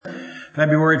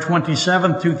February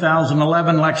 27th,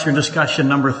 2011, lecture discussion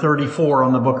number 34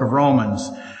 on the book of Romans.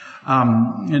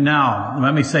 Now,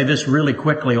 let me say this really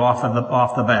quickly off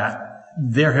the bat.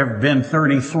 There have been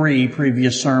 33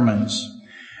 previous sermons,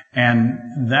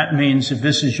 and that means if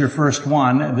this is your first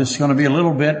one, this is going to be a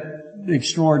little bit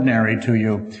extraordinary to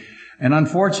you. And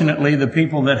unfortunately, the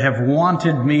people that have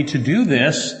wanted me to do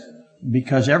this,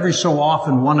 because every so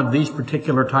often one of these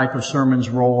particular type of sermons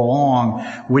roll along,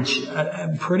 which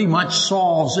pretty much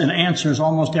solves and answers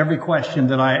almost every question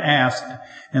that I asked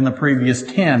in the previous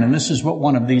 10. And this is what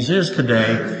one of these is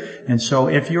today. And so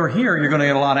if you're here, you're going to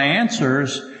get a lot of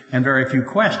answers and very few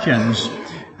questions.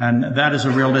 And that is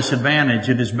a real disadvantage.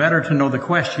 It is better to know the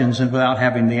questions and without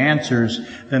having the answers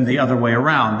than the other way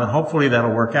around. But hopefully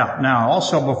that'll work out. Now,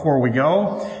 also before we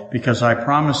go, because I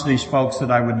promised these folks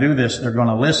that I would do this, they're going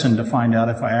to listen to find out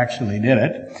if I actually did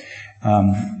it.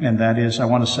 And that is, I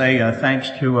want to say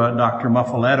thanks to Dr.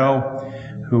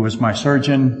 Muffaletto, who was my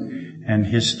surgeon, and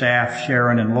his staff,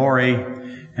 Sharon and Lori,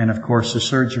 and of course the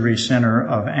Surgery Center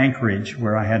of Anchorage,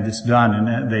 where I had this done,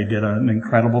 and they did an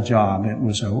incredible job. It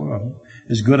was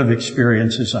as good of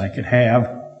experience as I could have.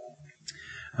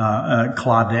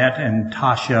 Claudette and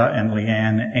Tasha and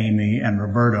Leanne, Amy and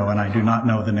Roberto, and I do not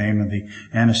know the name of the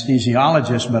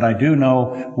anesthesiologist, but I do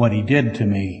know what he did to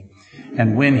me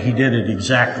and when he did it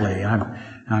exactly.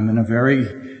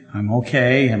 I'm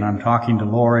okay, and I'm talking to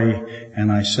Lori, and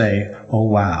I say, "Oh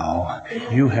wow,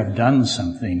 you have done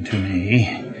something to me."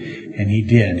 And he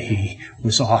did. He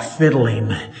was off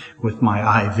fiddling with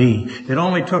my IV. It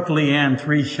only took Leanne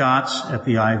 3 shots at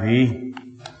the IV.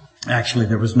 Actually,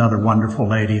 there was another wonderful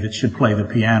lady that should play the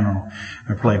piano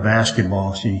or play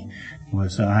basketball. She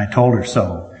was, I told her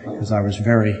so, because I was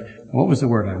what was the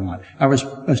word I want? I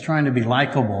was trying to be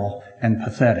likable and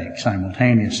pathetic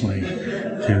simultaneously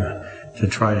to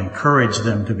try to encourage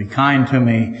them to be kind to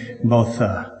me,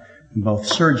 both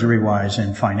surgery-wise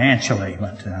and financially,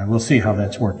 but we'll see how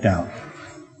that's worked out.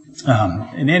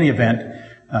 In any event,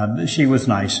 she was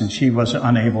nice, and she was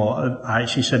unable,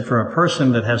 she said, for a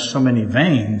person that has so many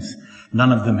veins,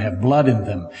 none of them have blood in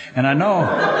them. And I know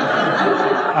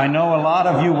a lot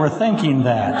of you were thinking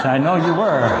that. I know you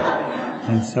were.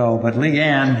 And so, but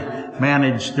Leanne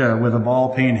managed with a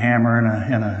ball peen hammer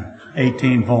and a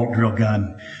 18-volt drill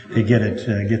gun to get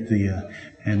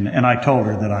and I told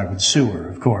her that I would sue her,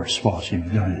 of course, while she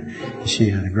was doing it. She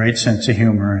had a great sense of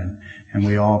humor, and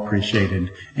we all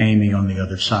appreciated Amy on the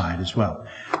other side as well.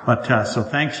 But, so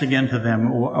thanks again to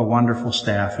them, a wonderful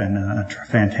staff and a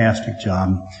fantastic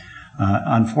job.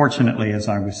 Unfortunately, as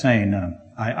I was saying,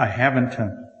 I haven't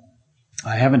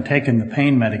taken the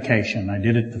pain medication. I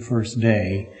did it the first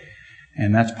day,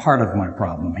 and that's part of my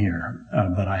problem here.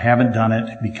 But I haven't done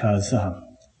it because,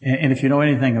 and if you know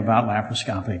anything about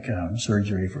laparoscopic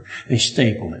surgery, they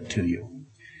staple it to you.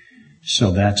 So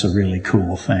that's a really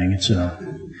cool thing. It's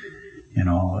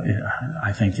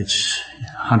I think it's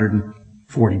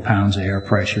 140 pounds of air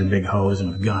pressure, big hose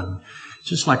and a gun. It's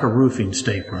just like a roofing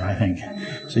stapler, I think.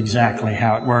 It's exactly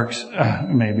how it works.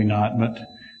 Maybe not, but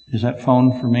is that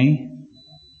phone for me?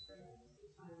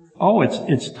 Oh,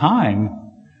 it's time.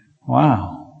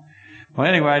 Wow. Well,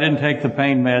 anyway, I didn't take the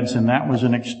pain meds, and that was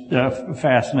a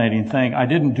fascinating thing. I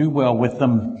didn't do well with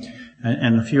them,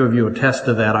 and a few of you attest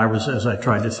to that. I was, as I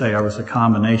tried to say, I was a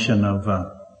combination of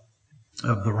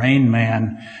the Rain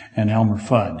Man and Elmer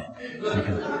Fudd.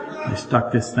 They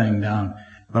stuck this thing down.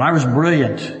 But I was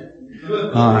brilliant.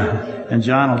 And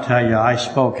John will tell you, I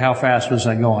spoke, how fast was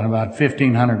I going? About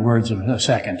 1,500 words a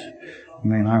second. I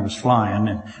mean, I was flying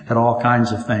and had all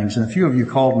kinds of things. And a few of you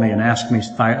called me and asked me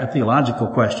theological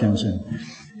questions, and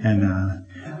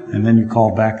then you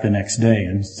called back the next day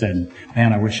and said,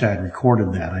 "Man, I wish I had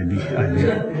recorded that. I'd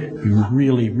be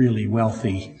really, really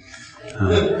wealthy."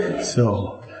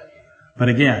 But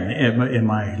again, in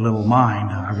my little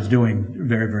mind, I was doing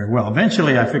very, very well.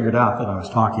 Eventually, I figured out that I was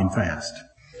talking fast.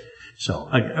 So,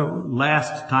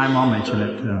 last time I'll mention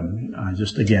it,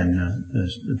 just again,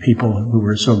 the people who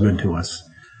were so good to us,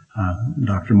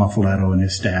 Dr. Muffaletto and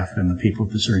his staff, and the people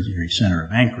at the Surgery Center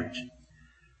of Anchorage.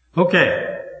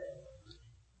 Okay.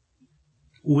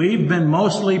 We've been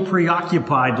mostly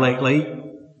preoccupied lately,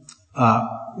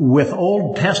 with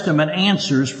Old Testament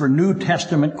answers for New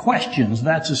Testament questions.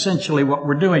 That's essentially what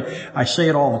we're doing. I say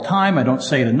it all the time. I don't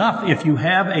say it enough. If you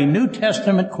have a New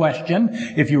Testament question,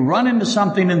 if you run into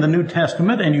something in the New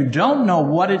Testament and you don't know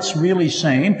what it's really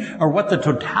saying or what the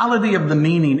totality of the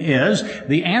meaning is,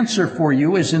 the answer for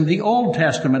you is in the Old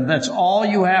Testament. That's all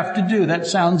you have to do. That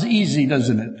sounds easy,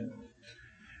 doesn't it?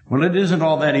 Well, it isn't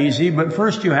all that easy, but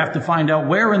first you have to find out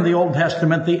where in the Old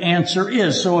Testament the answer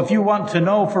is. So if you want to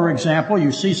know, for example,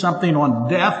 you see something on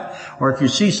death, or if you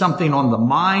see something on the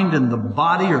mind and the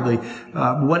body, or the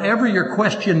whatever your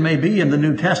question may be in the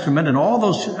New Testament, and all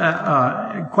those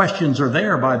questions are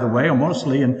there, by the way, or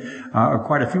mostly, and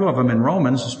quite a few of them in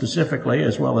Romans specifically,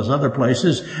 as well as other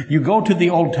places, you go to the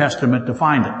Old Testament to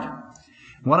find it.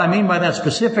 What I mean by that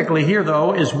specifically here,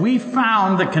 though, is we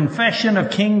found the confession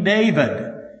of King David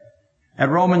at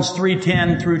Romans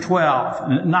 3:10 through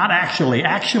 12. Not actually.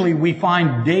 Actually, we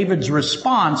find David's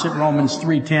response at Romans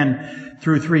 3:10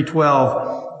 through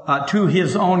 3:12 to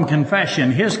his own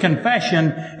confession. His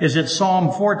confession is at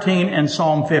Psalm 14 and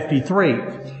Psalm 53.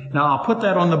 Now, I'll put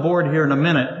that on the board here in a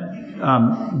minute.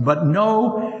 But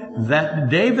know that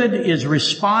David is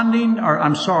responding,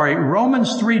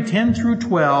 Romans 3:10 through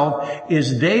 12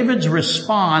 is David's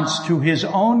response to his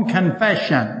own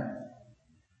confession.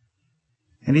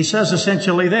 And he says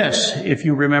essentially this, if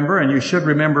you remember, and you should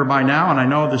remember by now, and I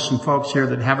know there's some folks here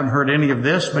that haven't heard any of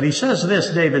this, but he says this,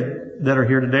 David, that are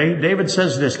here today. David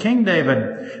says this, King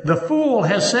David, the fool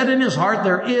has said in his heart,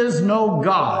 there is no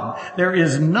God. There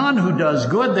is none who does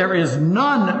good. There is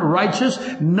none righteous,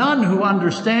 none who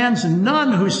understands,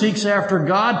 none who seeks after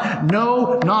God.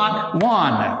 No, not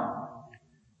one.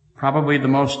 Probably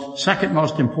the second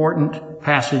most important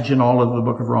passage in all of the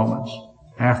book of Romans,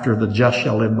 after the just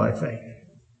shall live by faith.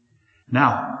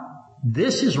 Now,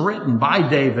 this is written by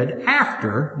David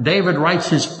after David writes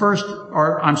his four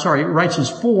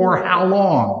how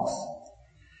longs.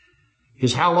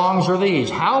 His how longs are these.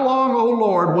 How long, O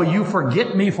Lord, will you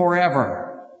forget me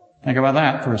forever? Think about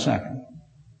that for a second.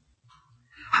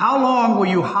 How long will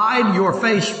you hide your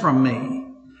face from me?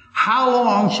 How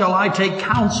long shall I take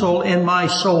counsel in my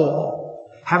soul,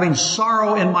 having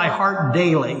sorrow in my heart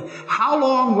daily? How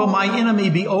long will my enemy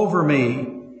be over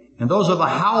me? And those are the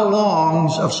how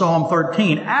longs of Psalm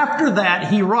 13. After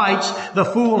that, he writes, the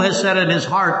fool has said in his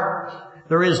heart,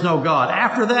 there is no God.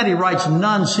 After that, he writes,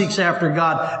 none seeks after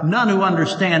God, none who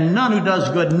understand, none who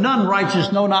does good, none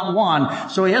righteous, no, not one.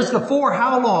 So he has the four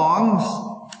how longs,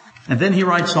 and then he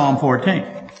writes Psalm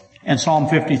 14 and Psalm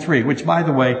 53, which, by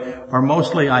the way, are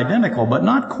mostly identical, but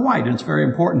not quite. It's very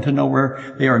important to know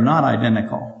where they are not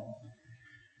identical.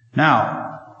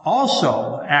 Now,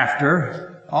 also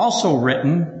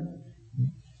written,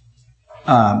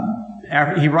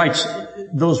 he writes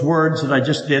those words that I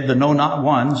just did, the no, not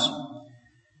ones,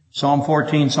 Psalm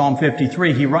 14, Psalm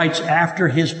 53, he writes after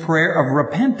his prayer of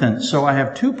repentance. So I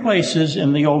have two places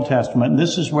in the Old Testament, and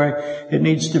this is where it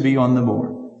needs to be on the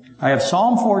board. I have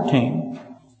Psalm 14,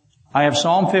 I have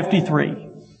Psalm 53.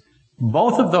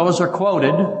 Both of those are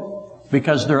quoted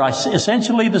because they're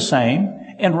essentially the same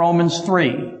in Romans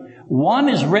 3. One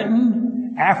is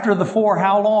written after the four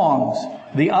how longs.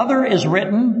 The other is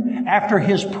written after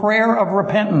his prayer of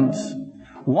repentance.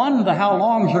 One, the how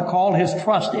longs, are called his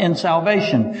trust in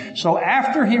salvation. So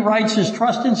after he writes his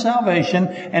trust in salvation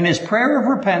and his prayer of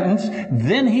repentance,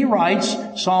 then he writes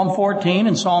Psalm 14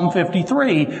 and Psalm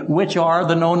 53, which are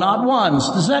the no, not ones.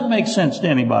 Does that make sense to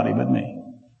anybody but me?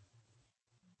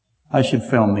 I should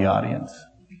film the audience.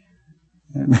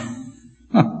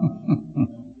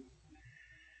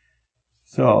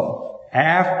 So,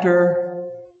 after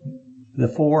the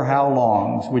four how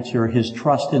longs, which are his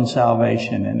trust in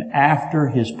salvation, and after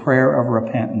his prayer of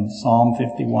repentance, Psalm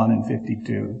 51 and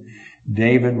 52,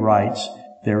 David writes,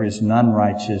 there is none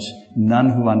righteous, none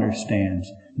who understands,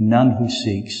 none who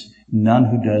seeks, none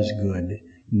who does good,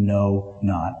 no,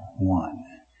 not one.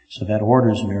 So that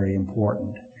order is very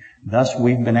important. Thus,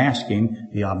 we've been asking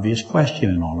the obvious question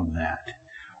in all of that.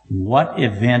 What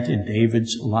event in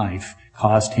David's life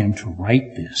caused him to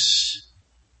write this?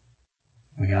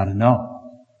 We ought to know.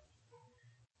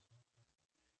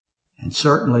 And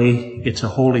certainly, it's a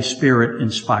Holy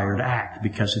Spirit-inspired act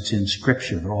because it's in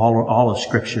Scripture. All of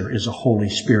Scripture is a Holy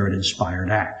Spirit-inspired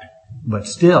act. But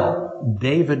still,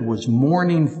 David was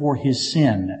mourning for his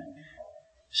sin.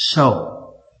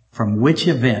 So, from which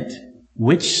event,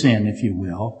 which sin, if you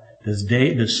will, does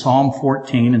Psalm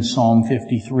 14 and Psalm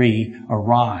 53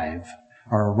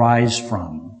 arise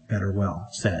from? Better well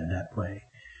said that way.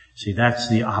 See, that's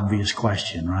the obvious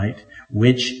question, right?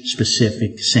 Which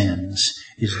specific sins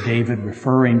is David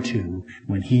referring to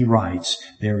when he writes,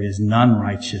 there is none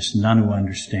righteous, none who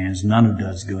understands, none who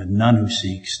does good, none who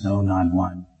seeks, no, not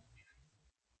one.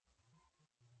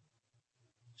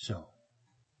 So,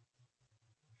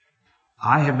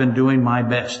 I have been doing my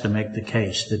best to make the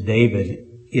case that David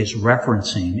is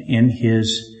referencing in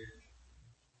his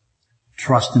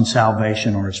trust in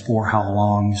salvation, or his four how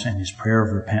longs, and his prayer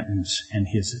of repentance, and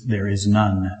his there is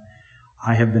none.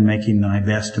 I have been making my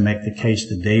best to make the case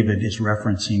that David is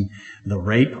referencing the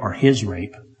rape or his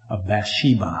rape of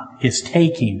Bathsheba, his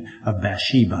taking of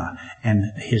Bathsheba, and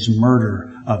his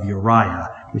murder of Uriah,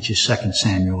 which is 2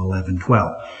 Samuel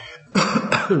 11:12.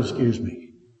 Excuse me.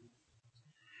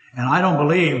 And I don't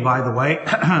believe, by the way,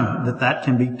 that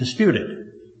can be disputed.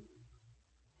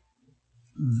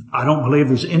 I don't believe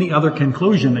there's any other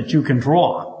conclusion that you can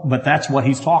draw, but that's what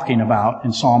he's talking about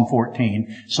in Psalm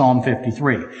 14, Psalm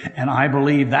 53. And I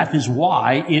believe that is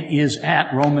why it is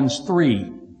at Romans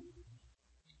 3,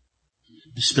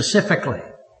 specifically.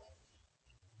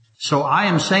 So I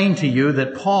am saying to you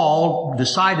that Paul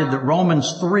decided that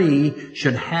Romans 3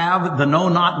 should have the know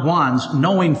not ones,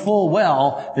 knowing full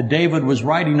well that David was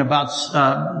writing about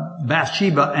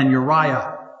Bathsheba and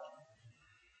Uriah.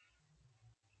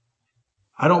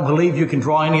 I don't believe you can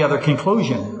draw any other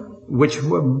conclusion, which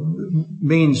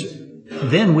means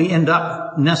then we end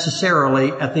up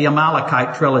necessarily at the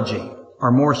Amalekite trilogy,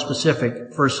 or more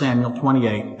specific, 1 Samuel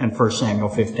 28 and 1 Samuel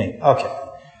 15. Okay,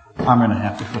 I'm going to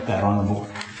have to put that on the board,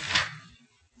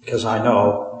 because I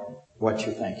know what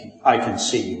you're thinking. I can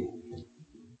see you.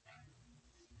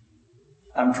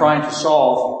 I'm trying to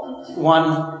solve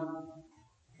one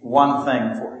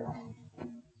thing for you.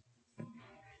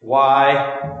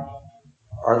 Why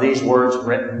are these words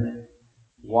written?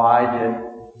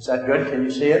 Is that good? Can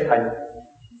you see it?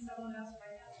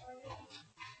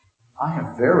 I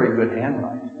have very good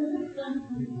handwriting.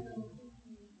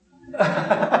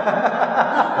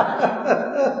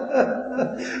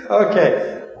 Okay.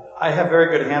 I have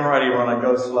very good handwriting when I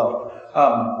go slow.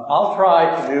 I'll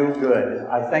try to do good.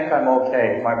 I think I'm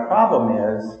okay. My problem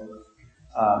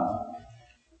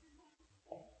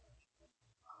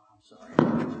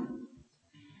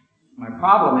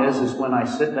is, when I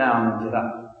sit down and get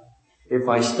up. If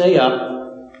I stay up,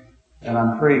 then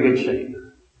I'm in pretty good shape.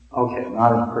 Okay,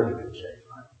 not in pretty good shape.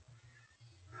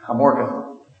 I'm working.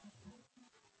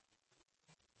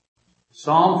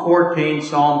 Psalm 14,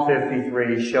 Psalm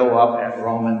 53 show up at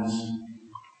Romans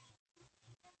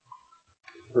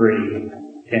 3,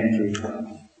 10 through 12.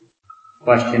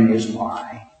 Question is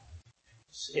why?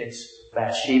 It's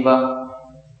Bathsheba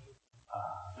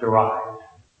derived.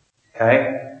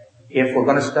 Okay? If we're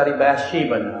going to study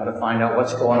Bathsheba now to find out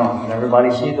what's going on, can everybody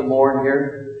see the board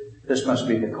here? This must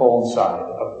be the cold side of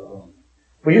the room.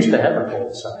 We used to have a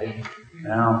cold side.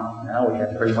 Now we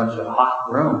have pretty much a hot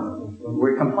room.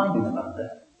 We're complaining about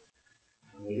that.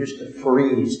 We used to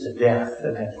freeze to death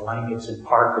and had blankets and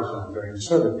parkas on during the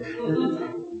service.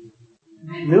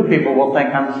 New people will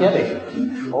think I'm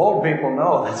kidding. Old people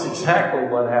know that's exactly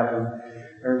what happened.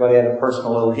 Everybody had a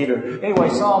personal little heater. Anyway,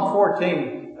 Psalm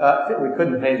 14, we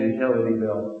couldn't pay the utility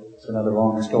bill. It's another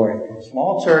long story.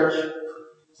 Small church.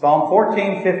 Psalm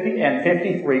 14, 50, and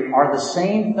 53 are the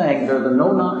same thing. They're the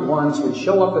know-not ones which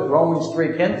show up at Romans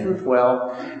 3, 10 through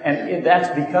 12. And that's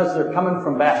because they're coming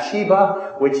from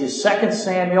Bathsheba, which is 2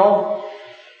 Samuel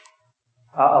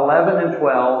 11 and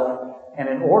 12. And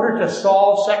in order to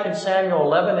solve 2 Samuel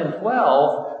 11 and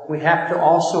 12, we have to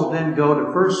also then go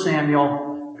to 1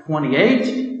 Samuel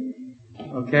 28,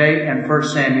 okay, and 1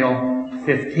 Samuel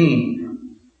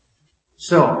 15.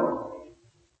 So,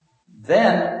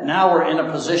 then, now we're in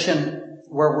a position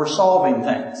where we're solving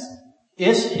things.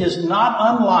 This is not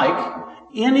unlike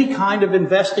any kind of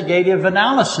investigative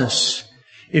analysis.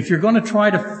 If you're going to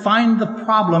try to find the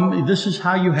problem, this is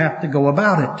how you have to go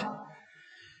about it.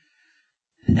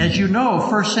 As you know,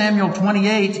 1 Samuel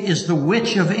 28 is the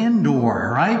witch of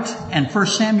Endor, right? And 1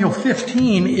 Samuel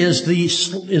 15 is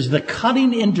the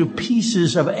cutting into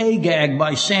pieces of Agag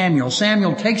by Samuel.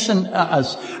 Samuel takes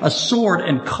a sword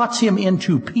and cuts him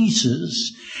into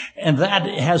pieces. And that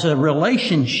has a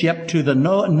relationship to the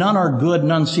none are good,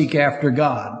 none seek after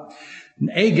God.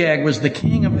 Agag was the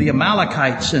king of the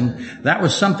Amalekites, and that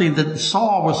was something that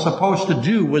Saul was supposed to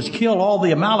do, was kill all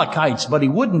the Amalekites, but he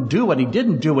wouldn't do it. He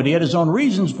didn't do it. He had his own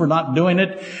reasons for not doing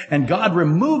it, and God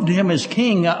removed him as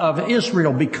king of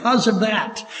Israel because of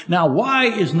that. Now, why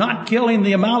is not killing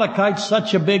the Amalekites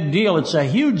such a big deal? It's a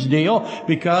huge deal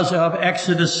because of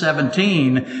Exodus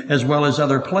 17, as well as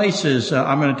other places.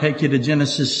 I'm going to take you to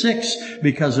Genesis 6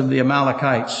 because of the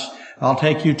Amalekites. I'll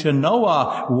take you to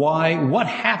Noah. What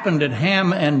happened at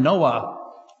Ham and Noah?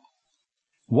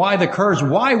 Why the curse?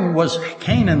 Why was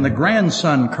Canaan, the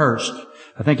grandson, cursed?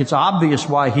 I think it's obvious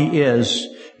why he is,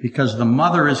 because the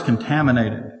mother is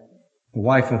contaminated, the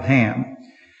wife of Ham.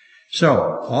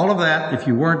 So, all of that, if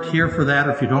you weren't here for that,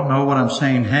 if you don't know what I'm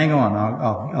saying, hang on.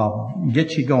 I'll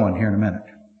get you going here in a minute.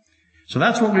 So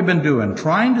that's what we've been doing,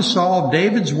 trying to solve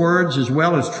David's words as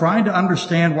well as trying to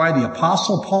understand why the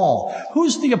Apostle Paul.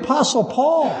 Who's the Apostle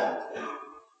Paul?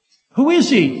 Who is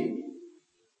he?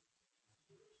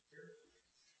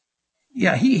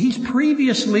 Yeah, he's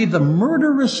previously the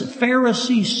murderous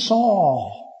Pharisee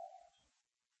Saul.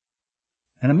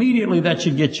 And immediately that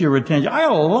should get your attention. I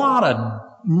have a lot of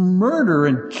murder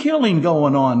and killing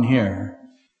going on here.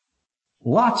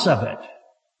 Lots of it.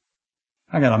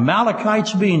 I got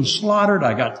Amalekites being slaughtered.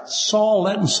 I got Saul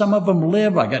letting some of them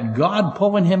live. I got God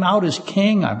pulling him out as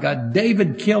king. I've got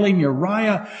David killing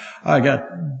Uriah. I got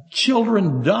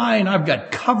children dying. I've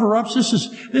got cover-ups.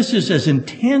 This is as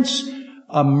intense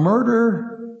a murder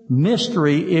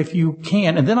mystery if you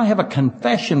can. And then I have a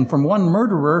confession from one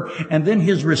murderer, and then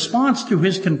his response to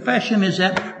his confession is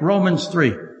at Romans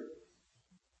 3.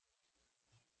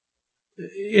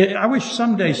 I wish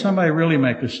someday somebody really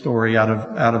make a story out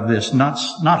of this. Not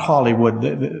Hollywood.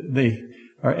 They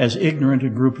are as ignorant a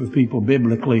group of people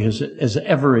biblically as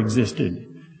ever existed.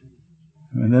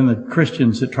 And then the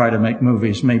Christians that try to make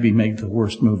movies maybe make the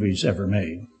worst movies ever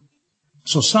made.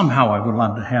 So somehow I would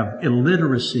love to have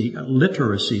literacy,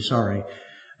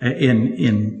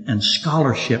 in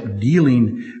scholarship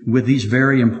dealing with these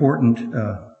very important,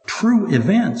 true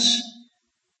events,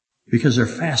 because they're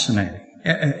fascinating.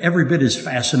 Every bit as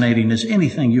fascinating as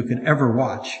anything you could ever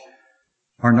watch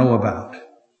or know about.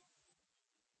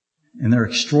 And they're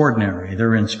extraordinary.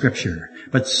 They're in Scripture.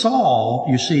 But Saul,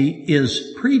 you see,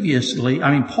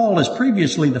 Paul is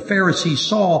previously the Pharisee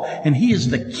Saul, and he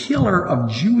is the killer of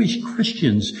Jewish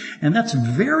Christians. And that's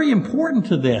very important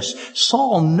to this.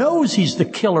 Saul knows he's the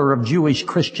killer of Jewish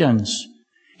Christians.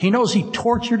 He knows he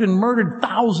tortured and murdered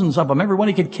thousands of them, everyone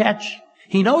he could catch.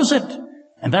 He knows it.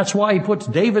 And that's why he puts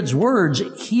David's words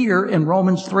here in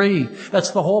Romans 3.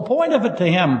 That's the whole point of it to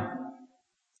him.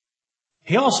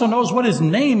 He also knows what his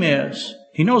name is.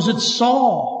 He knows it's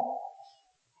Saul.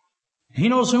 He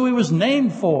knows who he was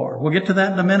named for. We'll get to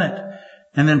that in a minute.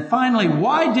 And then finally,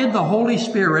 why did the Holy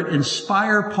Spirit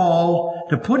inspire Paul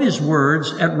to put his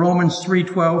words at Romans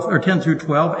 3:12 or 10 through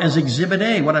 12 as Exhibit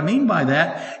A? What I mean by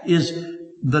that is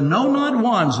the know not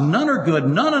ones, none are good,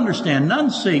 none understand,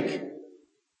 none seek.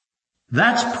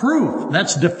 That's proof.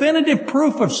 That's definitive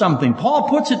proof of something. Paul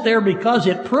puts it there because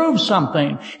it proves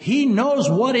something. He knows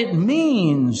what it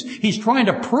means. He's trying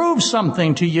to prove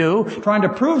something to you, trying to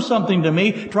prove something to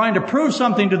me, trying to prove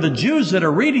something to the Jews that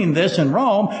are reading this in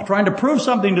Rome, trying to prove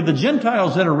something to the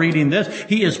Gentiles that are reading this.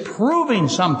 He is proving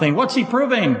something. What's he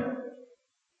proving?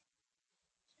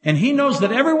 And he knows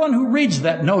that everyone who reads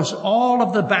that knows all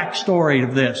of the backstory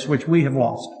of this, which we have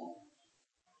lost.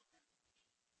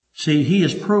 See, he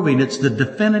is proving, it's the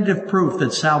definitive proof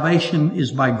that salvation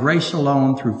is by grace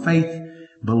alone, through faith,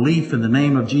 belief in the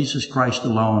name of Jesus Christ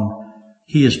alone.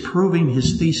 He is proving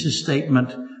his thesis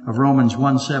statement of Romans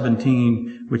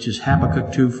 1:17, which is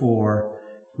Habakkuk 2:4,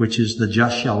 which is the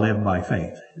just shall live by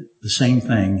faith. The same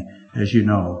thing, as you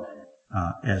know,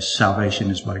 as salvation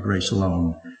is by grace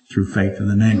alone, through faith in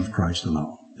the name of Christ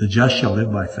alone. The just shall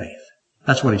live by faith.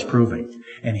 That's what he's proving.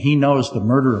 And he knows the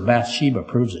murder of Bathsheba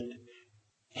proves it.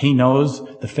 He knows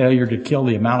the failure to kill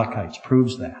the Amalekites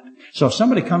proves that. So if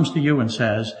somebody comes to you and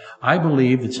says, I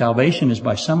believe that salvation is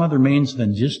by some other means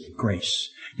than just grace,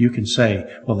 you can say,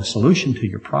 well, the solution to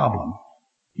your problem,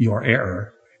 your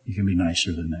error, you can be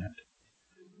nicer than that.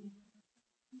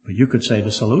 But you could say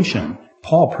the solution,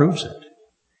 Paul proves it.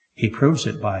 He proves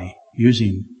it by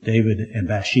using David and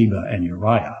Bathsheba and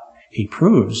Uriah. He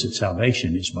proves that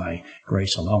salvation is by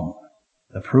grace alone.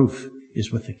 The proof is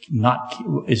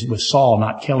with Saul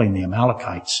not killing the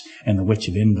Amalekites and the witch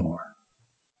of Endor.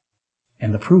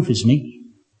 And the proof is me.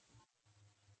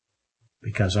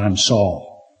 Because I'm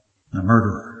Saul, the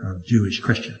murderer of Jewish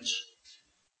Christians.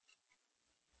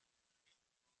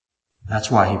 That's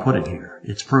why he put it here.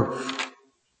 It's proof.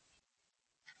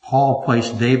 Paul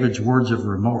placed David's words of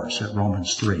remorse at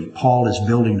Romans 3. Paul is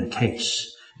building a case.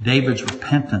 David's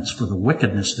repentance for the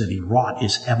wickedness that he wrought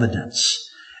is evidence.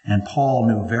 And Paul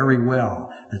knew very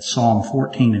well that Psalm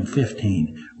 14 and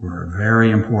 15 were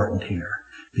very important here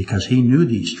because he knew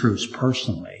these truths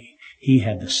personally. He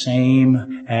had the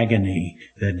same agony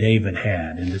that David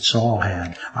had and that Saul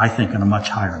had, I think, on a much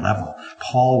higher level.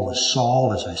 Paul was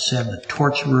Saul, as I said, the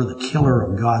torturer, the killer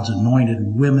of God's anointed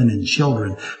women and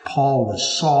children. Paul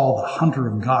was Saul, the hunter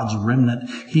of God's remnant.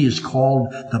 He is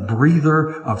called the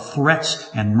breather of threats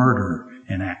and murder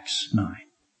in Acts 9.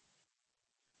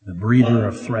 The breather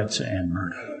of threats and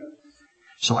murder.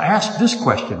 So ask this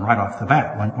question right off the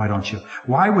bat, why don't you?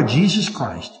 Why would Jesus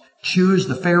Christ choose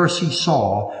the Pharisee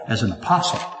Saul as an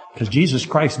apostle? Because Jesus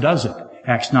Christ does it.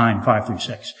 Acts 9, 5 through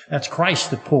 6. That's Christ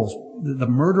that pulls the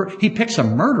murderer. He picks a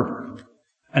murderer.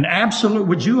 An absolute,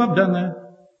 would you have done that?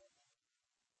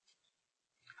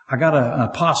 I got an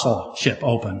apostleship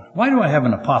open. Why do I have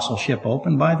an apostleship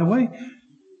open, by the way?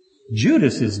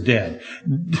 Judas is dead.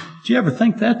 Did you ever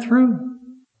think that through?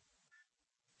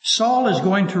 Saul is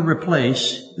going to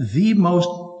replace the most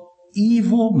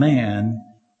evil man,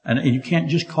 and you can't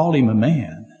just call him a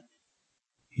man.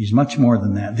 He's much more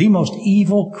than that. The most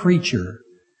evil creature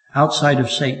outside of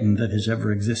Satan that has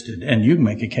ever existed. And you can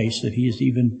make a case that he is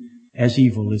even as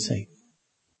evil as Satan.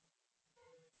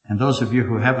 And those of you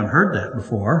who haven't heard that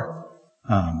before,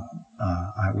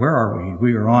 where are we?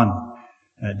 We are on,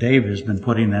 Dave has been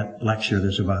putting that lecture,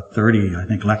 there's about 30, I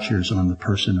think, lectures on the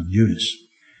person of Judas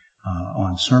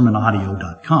on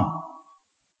sermonaudio.com,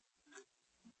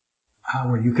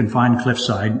 where you can find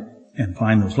Cliffside and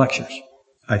find those lectures.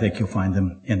 I think you'll find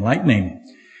them enlightening,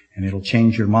 and it'll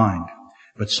change your mind.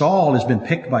 But Saul has been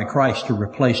picked by Christ to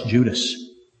replace Judas.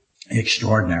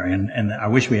 Extraordinary. And I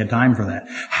wish we had time for that.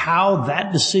 How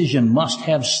that decision must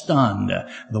have stunned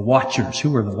the watchers.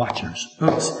 Who are the watchers?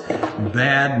 Oops.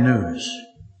 Bad news.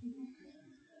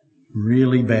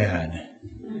 Really bad.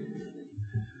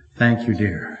 Thank you,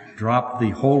 dear. Dropped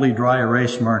the holy dry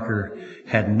erase marker.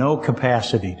 Had no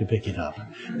capacity to pick it up.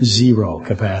 Zero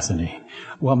capacity.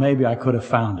 Well, maybe I could have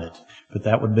found it, but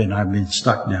that would have been, I've been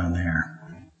stuck down there.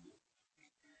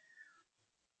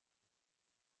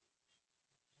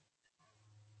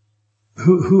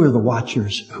 Who are the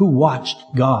watchers? Who watched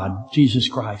God, Jesus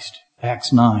Christ,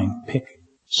 Acts 9, pick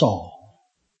Saul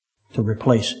to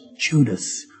replace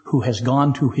Judas, who has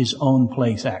gone to his own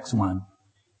place, Acts 1?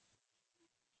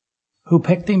 Who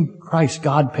picked him? Christ.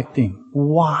 God picked him.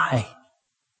 Why?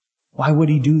 Why would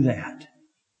he do that?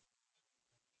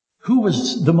 Who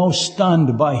was the most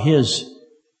stunned by his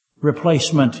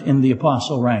replacement in the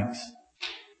apostle ranks?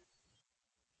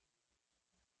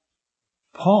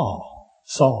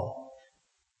 Saul.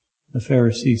 The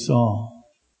Pharisee Saul.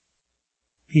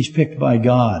 He's picked by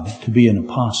God to be an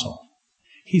apostle.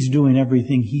 He's doing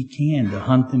everything he can to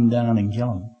hunt him down and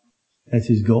kill him. That's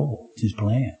his goal. It's his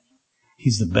plan.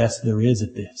 He's the best there is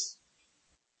at this.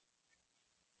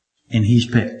 And he's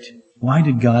picked. Why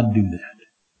did God do that?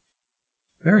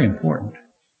 Very important.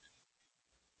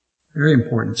 Very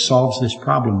important. Solves this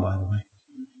problem, by the way.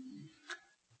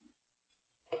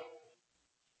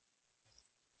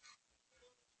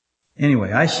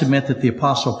 Anyway, I submit that the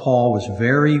Apostle Paul was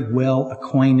very well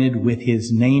acquainted with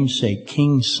his namesake,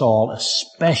 King Saul,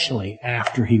 especially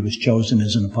after he was chosen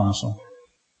as an apostle.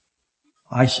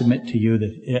 I submit to you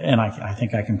that, and I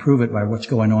think I can prove it by what's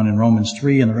going on in Romans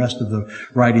 3 and the rest of the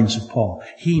writings of Paul.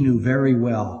 He knew very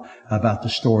well about the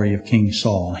story of King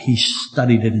Saul. He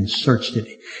studied it and searched it.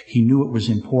 He knew it was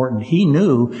important. He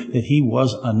knew that he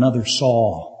was another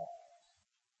Saul.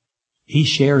 He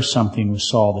shares something with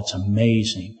Saul that's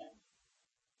amazing.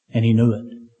 And he knew it.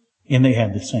 And they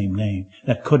had the same name.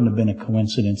 That couldn't have been a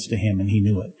coincidence to him, and he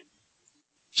knew it.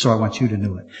 So I want you to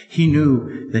know it. He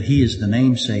knew that he is the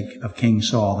namesake of King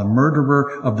Saul, the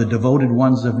murderer of the devoted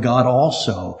ones of God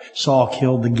also. Saul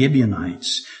killed the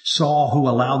Gibeonites. Saul who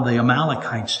allowed the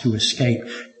Amalekites to escape.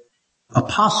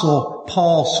 Apostle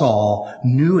Paul Saul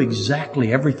knew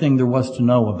exactly everything there was to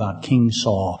know about King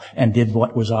Saul and did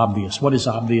what was obvious. What is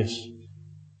obvious?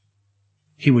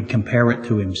 He would compare it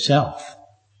to himself.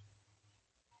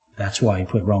 That's why he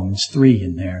put Romans 3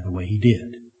 in there the way he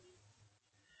did.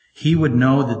 He would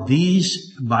know that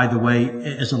these, by the way,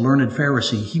 as a learned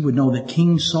Pharisee, he would know that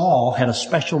King Saul had a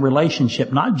special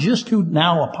relationship, not just to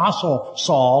now Apostle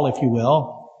Saul, if you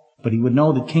will, but he would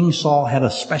know that King Saul had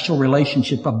a special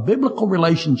relationship, a biblical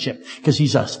relationship, because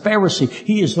he's a Pharisee.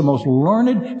 He is the most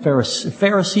learned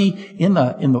Pharisee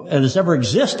that has ever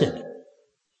existed.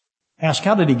 Ask,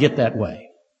 how did he get that way?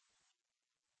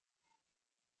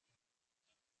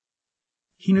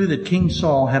 He knew that King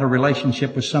Saul had a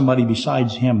relationship with somebody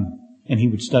besides him, and he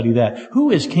would study that. Who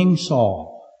is King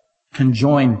Saul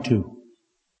conjoined to,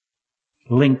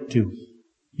 linked to?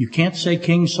 You can't say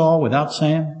King Saul without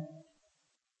saying?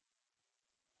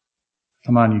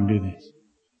 Come on, you can do this.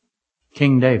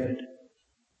 King David.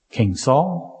 King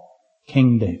Saul,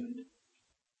 King David.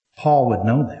 Paul would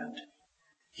know that.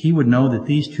 He would know that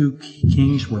these two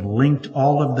kings were linked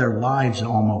all of their lives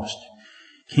almost.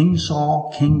 King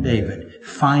Saul, King David.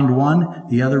 Find one,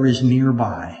 the other is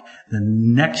nearby. The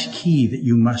next key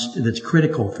that's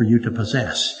critical for you to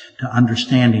possess to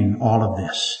understanding all of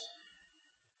this.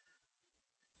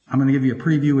 I'm going to give you a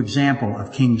preview example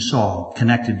of King Saul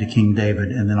connected to King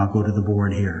David, and then I'll go to the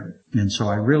board here. And so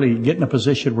I really get in a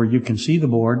position where you can see the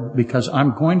board, because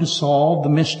I'm going to solve the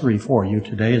mystery for you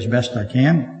today as best I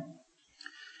can.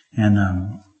 And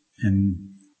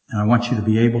I want you to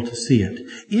be able to see it.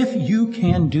 If you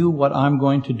can do what I'm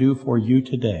going to do for you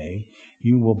today,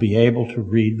 you will be able to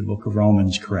read the book of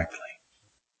Romans correctly.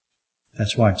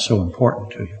 That's why it's so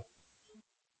important to you.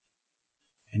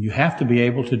 And you have to be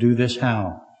able to do this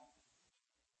how?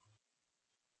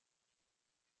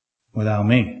 Without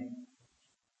me.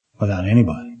 Without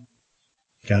anybody.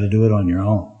 You got to do it on your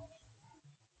own.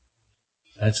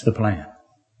 That's the plan.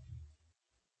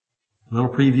 A little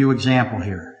preview example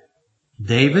here.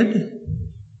 David,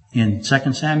 in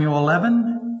 2 Samuel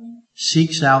 11,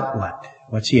 seeks out what?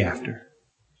 What's he after?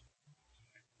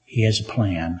 He has a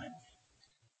plan.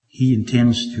 He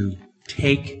intends to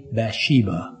take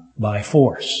Bathsheba by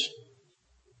force.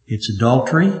 It's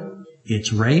adultery.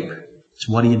 It's rape. It's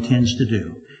what he intends to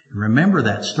do. Remember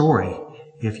that story.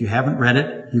 If you haven't read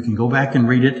it, you can go back and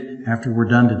read it after we're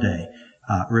done today.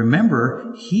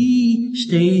 Remember, he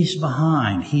stays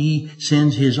behind. He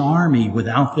sends his army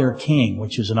without their king,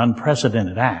 which is an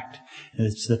unprecedented act.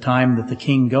 It's the time that the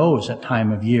king goes, that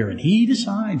time of year, and he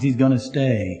decides he's going to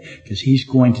stay because he's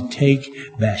going to take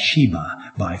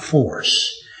Bathsheba by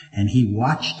force. And he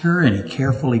watched her, and he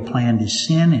carefully planned his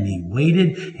sin, and he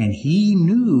waited, and he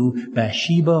knew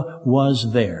Bathsheba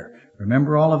was there.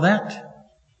 Remember all of that?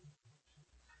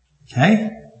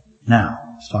 Okay? Now,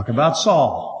 let's talk about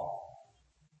Saul.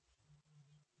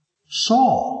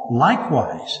 Saul,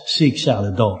 likewise, seeks out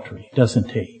adultery,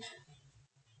 doesn't he?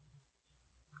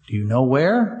 Do you know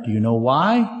where? Do you know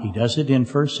why? He does it in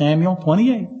 1 Samuel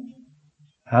 28.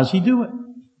 How's he do it?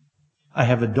 I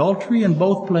have adultery in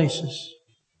both places.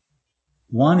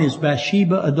 One is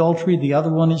Bathsheba adultery, the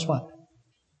other one is what?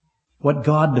 What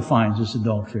God defines as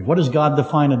adultery. What does God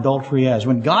define adultery as?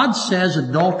 When God says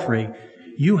adultery,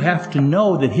 you have to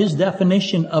know that His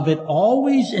definition of it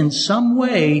always in some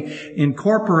way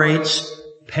incorporates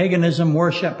paganism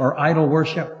worship or idol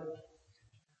worship,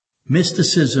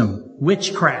 mysticism,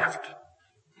 witchcraft.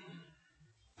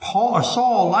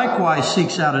 Saul likewise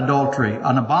seeks out adultery,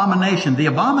 an abomination. The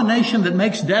abomination that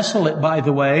makes desolate, by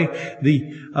the way,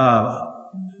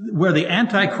 where the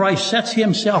Antichrist sets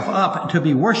himself up to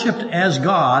be worshipped as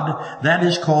God, that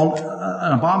is called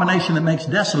an abomination that makes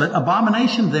desolate.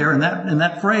 Abomination there in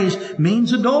that phrase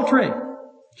means adultery.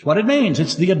 That's what it means.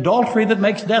 It's the adultery that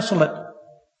makes desolate.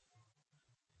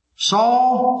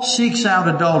 Saul seeks out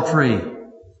adultery.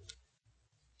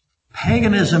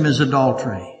 Paganism is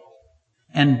adultery.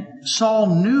 And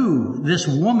Saul knew this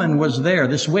woman was there,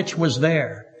 this witch was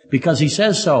there, because he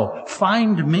says so.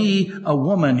 Find me a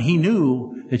woman. He knew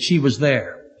that she was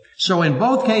there. So in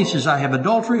both cases, I have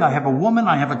adultery, I have a woman,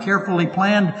 I have a carefully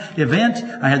planned event.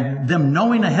 I had them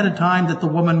knowing ahead of time that the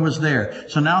woman was there.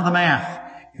 So now the math.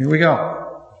 Here we go.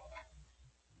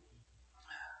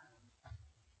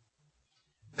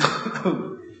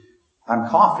 I'm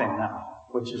coughing now,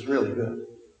 which is really good.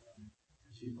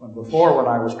 Before, when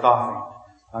I was coughing,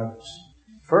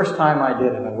 first time I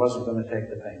did it, I wasn't going to take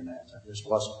the pain meds. I just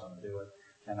wasn't going to do it.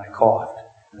 And I coughed.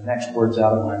 The next words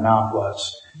out of my mouth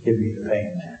was, give me the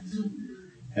pain meds.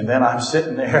 And then I'm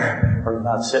sitting there, or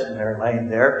not sitting there, laying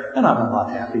there, and I'm a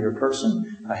lot happier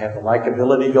person. I have the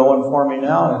likability going for me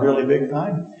now, and really big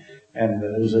time. And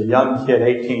there's a young kid,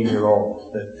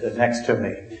 18-year-old, that next to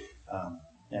me.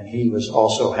 And he was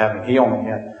also he only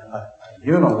had a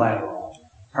unilateral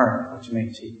hernia, which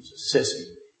means he was a sissy.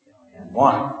 He had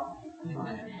one. I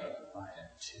had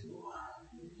two.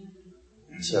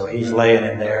 And so he's laying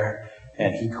in there,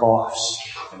 and he coughs.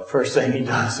 And the first thing he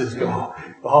does is go,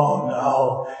 oh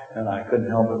no. And I couldn't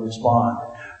help but respond.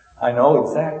 I know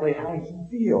exactly how he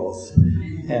feels.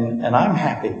 And I'm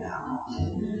happy now.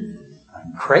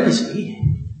 I'm crazy.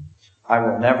 I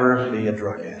will never be a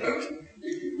drug addict.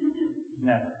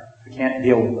 Never. I can't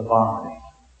deal with the vomiting.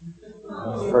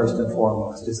 First and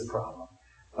foremost is the problem.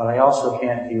 But I also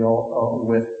can't deal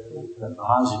with the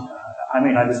nausea. I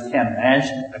mean, I just can't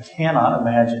imagine. I cannot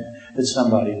imagine that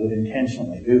somebody would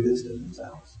intentionally do this to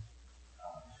themselves.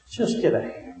 Just get a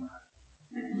hammer.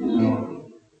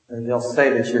 They'll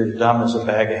say that you're dumb as a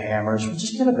bag of hammers. Well,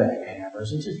 just get a bag of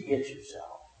hammers and just hit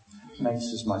yourself. It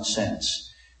makes as much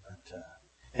sense. But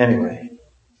anyway,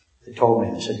 they told me,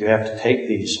 they said, you have to take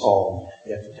these all.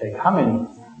 You have to take how many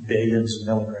billions of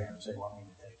milligrams they want me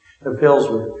to take. The pills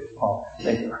were,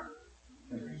 they were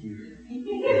huge.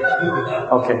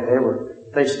 Okay,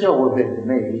 they still were big to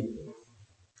me.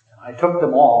 I took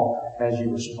them all as you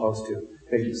were supposed to.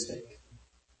 Big mistake.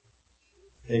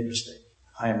 Big mistake.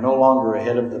 I am no longer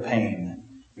ahead of the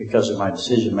pain because of my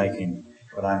decision making,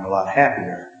 but I'm a lot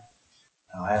happier.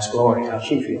 Now ask Lori how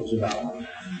she feels about it.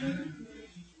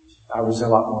 I was a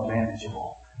lot more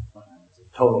manageable. I was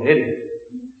a total idiot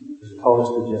as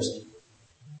opposed to just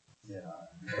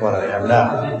what I am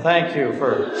now. Thank you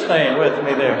for staying with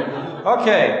me there.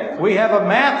 Okay, we have a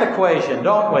math equation,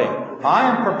 don't we?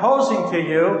 I am proposing to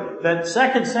you that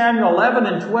 2 Samuel 11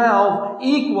 and 12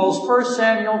 equals 1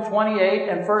 Samuel 28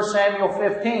 and 1 Samuel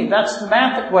 15. That's the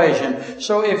math equation.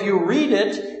 So if you read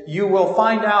it, you will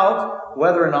find out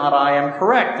whether or not I am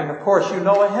correct. And of course, you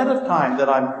know ahead of time that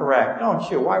I'm correct, don't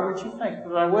you? Why would you think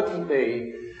that I wouldn't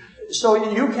be? So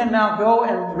you can now go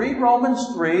and read Romans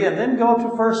 3 and then go to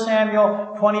 1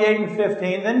 Samuel 28 and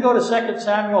 15, then go to 2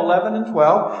 Samuel 11 and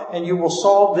 12, and you will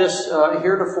solve this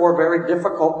heretofore very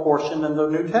difficult portion in the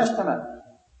New Testament.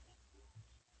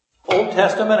 Old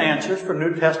Testament answers for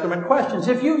New Testament questions.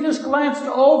 If you just glanced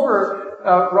over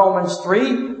Romans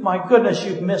 3, my goodness,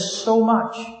 you've missed so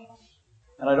much.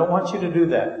 And I don't want you to do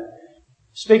that.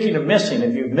 Speaking of missing,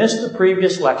 if you've missed the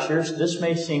previous lectures, this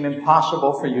may seem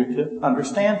impossible for you to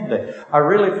understand today. I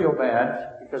really feel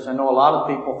bad because I know a lot of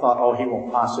people thought, oh, he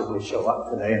won't possibly show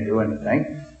up today and do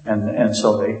anything. And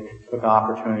so they took the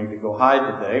opportunity to go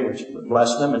hide today, which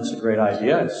bless them. It's a great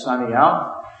idea. It's sunny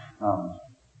out.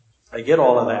 I get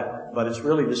all of that. But it's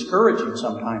really discouraging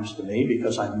sometimes to me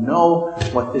because I know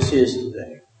what this is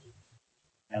today.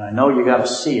 And I know you got to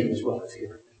see it as well as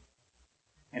hear it.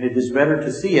 And it is better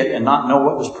to see it and not know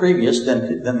what was previous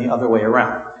than the other way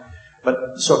around.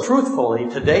 But so truthfully,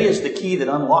 today is the key that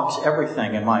unlocks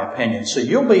everything, in my opinion. So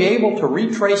you'll be able to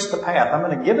retrace the path. I'm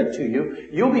going to give it to you.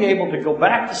 You'll be able to go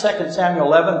back to 2 Samuel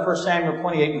 11, 1 Samuel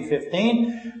 28 and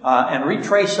 15, and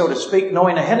retrace, so to speak,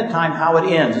 knowing ahead of time how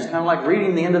it ends. It's kind of like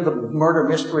reading the end of the murder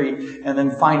mystery and then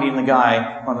finding the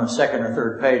guy on the second or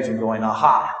third page and going,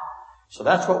 aha. So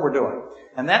that's what we're doing.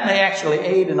 And that may actually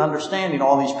aid in understanding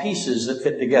all these pieces that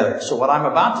fit together. So what I'm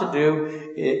about to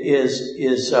do is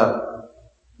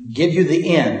give you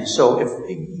the end. So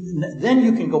then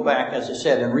you can go back, as I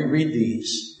said, and reread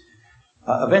these.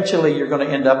 Eventually you're going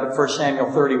to end up at 1 Samuel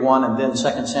 31 and then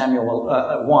 2 Samuel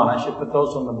 1. I should put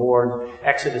those on the board.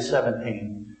 Exodus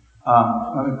 17.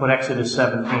 Let me put Exodus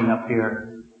 17 up here.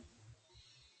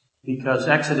 Because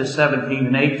Exodus 17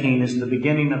 and 18 is the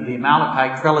beginning of the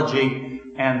Amalekite trilogy.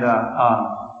 And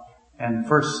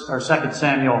 1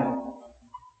 Samuel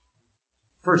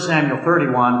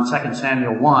 31, 2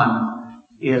 Samuel 1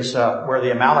 is where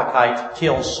the Amalekite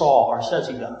kills Saul, or says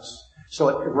he does. So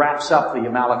it wraps up the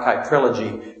Amalekite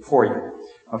trilogy for you.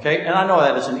 Okay? And I know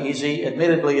that isn't easy.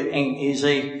 Admittedly, it ain't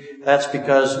easy. That's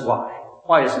because why?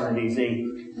 Why isn't it easy?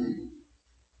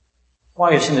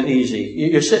 Why isn't it easy?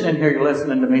 You're sitting in here, you're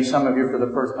listening to me, some of you for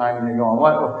the first time, and you're going,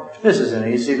 what? This isn't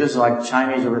easy. This is like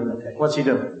Chinese arithmetic. What's he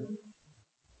doing?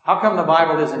 How come the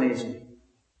Bible isn't easy?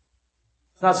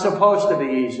 It's not supposed to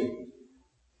be easy.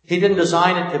 He didn't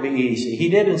design it to be easy. He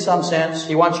did in some sense.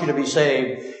 He wants you to be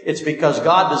saved. It's because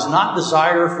God does not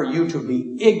desire for you to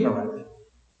be ignorant.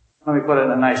 Let me put it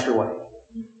in a nicer way.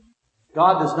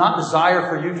 God does not desire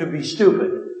for you to be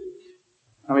stupid.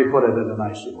 Let me put it in a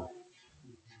nicer way.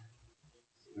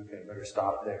 Okay, better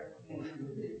stop there. I'm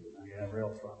in real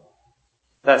trouble.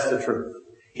 That's the truth.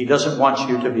 He doesn't want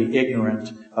you to be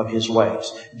ignorant of His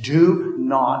ways. Do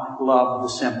not love the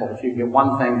simple. If you get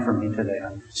one thing from me today,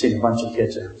 I've seen a bunch of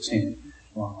kids I haven't seen in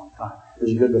a long, long time.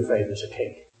 There's a good buffet, there's a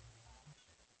cake.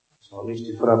 So at least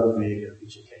you put up with me to get a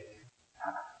piece of cake.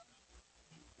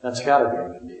 That's got to be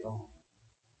a good deal.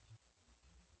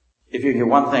 If you get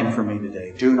one thing from me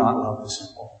today, do not love the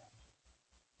simple.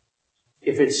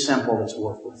 If it's simple, it's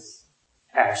worthless.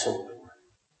 Absolutely worthless.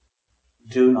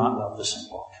 Do not love the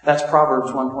simple. That's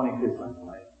Proverbs 122, by the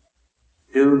way.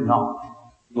 Do not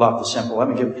love the simple. Let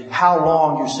me give, how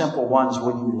long, you simple ones,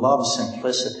 will you love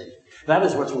simplicity? That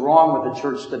is what's wrong with the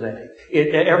church today.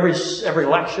 Every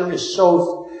lecture is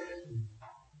so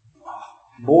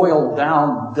boiled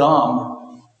down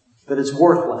dumb that it's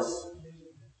worthless.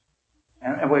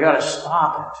 And we got to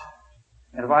stop it.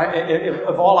 And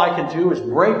if all I can do is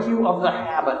break you of the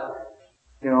habit,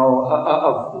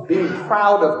 of being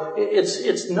proud of,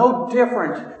 it's no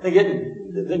different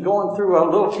than going through a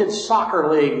little kid's soccer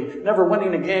league, never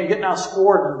winning a game, getting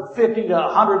outscored 50 to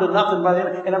 100 to nothing by the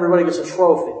end, and everybody gets a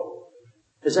trophy.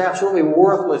 It's absolutely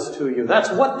worthless to you.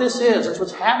 That's what this is. That's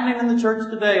what's happening in the church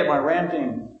today. Am I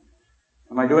ranting?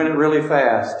 Am I doing it really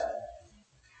fast?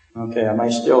 Okay, I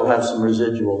might still have some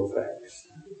residual effects.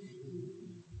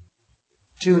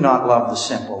 Do not love the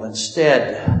simple.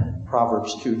 Instead,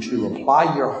 Proverbs 2:2,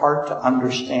 apply your heart to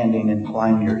understanding,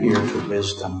 incline your ear to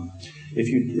wisdom.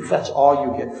 If that's all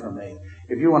you get from me,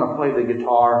 if you want to play the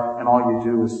guitar and all you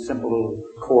do is simple little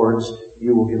chords,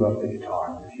 you will give up the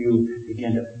guitar. If you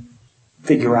begin to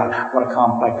figure out what a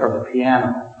complex, or the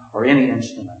piano, or any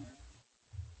instrument,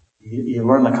 you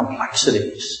learn the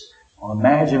complexities. Well,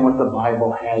 imagine what the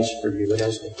Bible has for you. It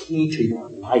has the key to your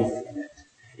life in it.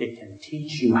 It can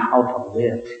teach you how to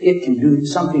live. It can do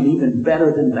something even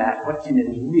better than that. What can it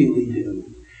really do?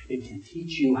 It can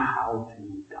teach you how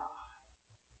to die.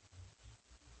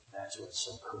 That's what's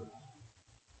so cool.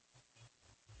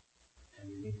 And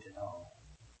you need to know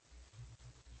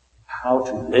how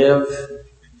to live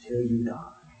until you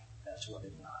die. That's what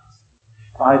it does.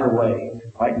 By the way,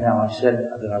 right now I said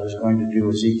that I was going to do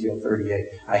Ezekiel 38.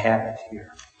 I have it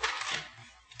here.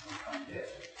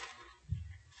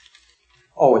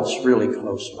 Oh, it's really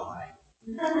close by.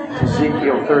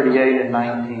 Ezekiel 38 and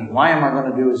 19. Why am I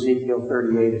going to do Ezekiel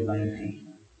 38 and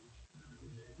 19?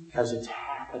 Because it's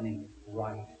happening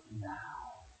right now.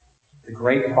 The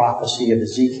great prophecy of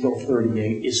Ezekiel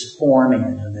 38 is forming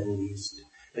in the Middle East.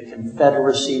 The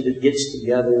confederacy that gets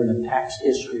together and attacks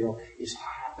Israel is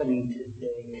happening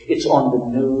today. It's on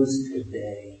the news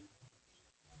today.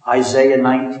 Isaiah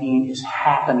 19 is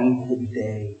happening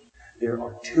today. There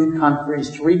are 3 countries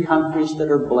that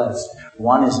are blessed.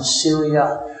 One is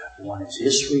Assyria, one is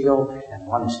Israel, and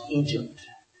one is Egypt.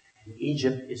 And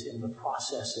Egypt is in the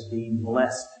process of being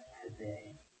blessed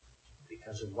today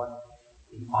because of what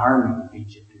the army of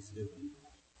Egypt is doing.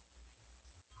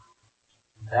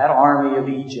 That army of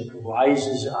Egypt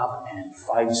rises up and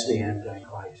fights the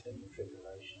Antichrist in the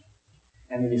tribulation.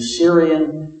 And the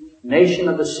Assyrian nation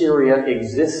of Assyria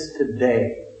exists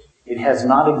today. It has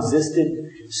not existed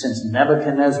since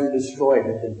Nebuchadnezzar destroyed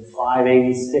it in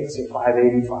 586 or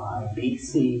 585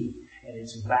 BC. And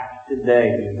it's back today.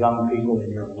 You young people,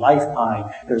 in your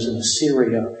lifetime, there's an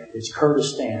Assyria, it's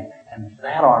Kurdistan, and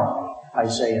that army,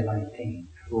 Isaiah 19,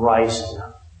 rises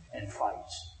up and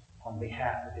fights on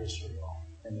behalf of Israel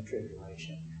in the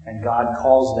tribulation. And God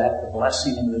calls that the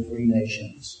blessing of the 3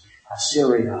 nations,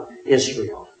 Assyria,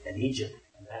 Israel, and Egypt.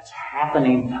 And that's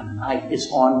happening tonight.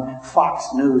 It's on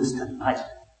Fox News tonight.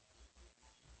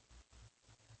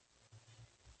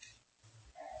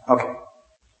 Okay.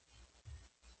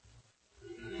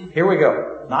 Here we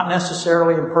go. Not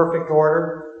necessarily in perfect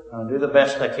order. I'll do the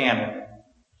best I can with it.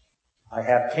 I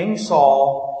have King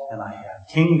Saul and I have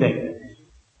King David.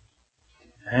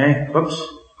 Okay? Whoops.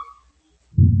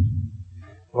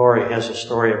 Lori has a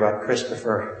story about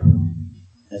Christopher.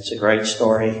 It's a great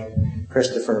story.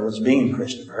 Christopher was being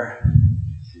Christopher,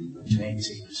 which means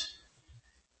he was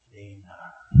being,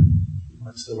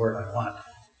 what's the word I want?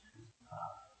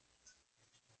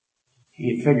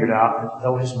 He had figured out that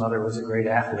though his mother was a great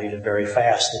athlete and very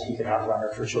fast, that he could outrun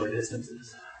her for short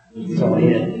distances. So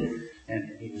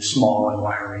he was small and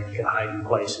wiry and could hide in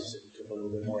places. It took a little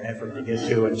bit more effort to get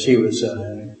to, and she was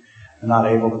not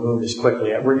able to move as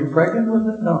quickly. Were you pregnant with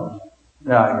it? No,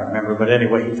 I don't remember. But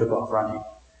anyway, he took off running.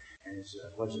 And his,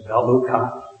 what's it, Bellevuque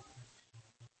cop?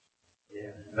 Yeah,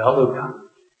 Bellevuque cop.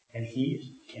 And he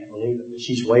can't believe it.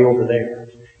 She's way over there.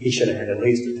 He should have had at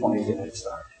least a 20-minute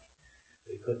start.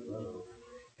 But he couldn't move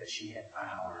because she had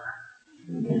power.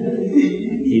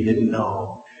 He didn't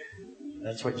know.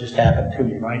 That's what just happened to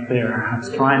me right there. I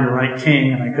was trying to write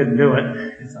king and I couldn't do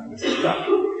it because I was stuck.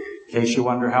 In case you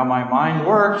wonder how my mind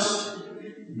works,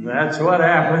 that's what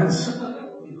happens.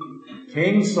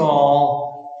 King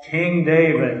Saul, King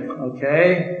David,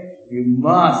 okay? You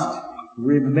must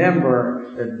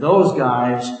remember that those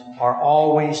guys are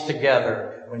always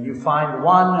together. When you find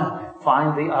one,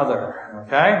 find the other,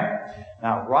 okay?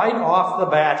 Now, right off the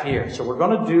bat here, so we're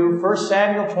going to do 1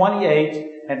 Samuel 28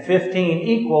 and 15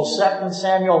 equals 2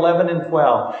 Samuel 11 and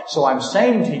 12. So I'm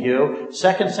saying to you, 2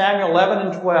 Samuel 11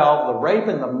 and 12, the rape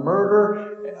and the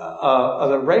murder,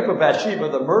 the rape of Bathsheba,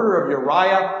 the murder of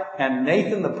Uriah and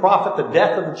Nathan the prophet, the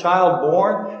death of the child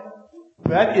born,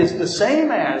 that is the same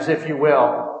as, if you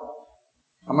will.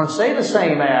 I'm going to say the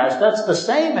same as. That's the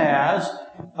same as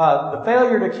the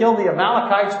failure to kill the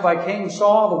Amalekites by King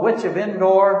Saul, the witch of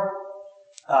Endor,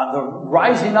 the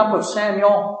rising up of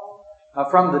Samuel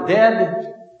from the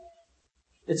dead.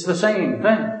 It's the same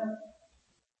thing.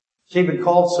 It's even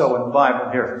called so in the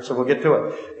Bible here, so we'll get to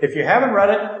it. If you haven't read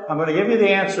it, I'm going to give you the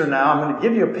answer now. I'm going to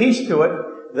give you a piece to it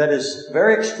that is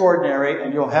very extraordinary,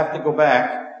 and you'll have to go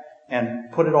back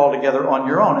and put it all together on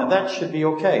your own, and that should be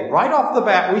okay. Right off the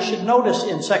bat, we should notice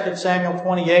in 2 Samuel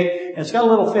 28, and it's got a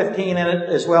little 15 in it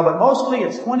as well, but mostly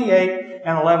it's 28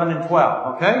 and 11 and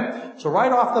 12, okay? So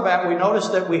right off the bat, we notice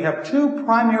that we have 2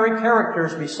 primary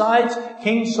characters besides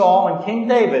King Saul and King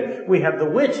David. We have the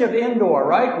witch of Endor,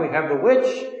 right? We have the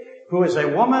witch who is a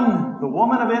woman, the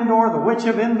woman of Endor, the witch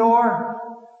of Endor,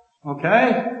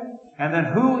 okay? And then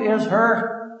who is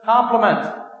her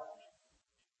complement?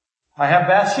 I have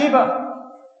Bathsheba.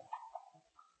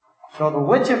 So the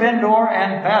witch of Endor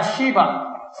and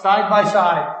Bathsheba, side by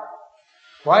side.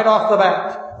 Right off the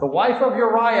bat. The wife of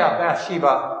Uriah,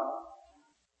 Bathsheba.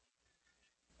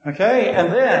 Okay,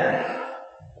 and then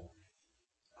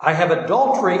I have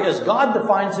adultery as God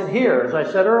defines it here, as I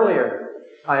said earlier.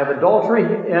 I have adultery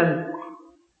in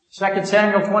 2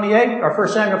 Samuel 28, or 1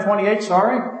 Samuel 28,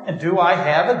 and do I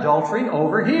have adultery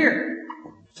over here?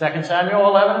 2 Samuel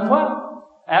 11 and 12.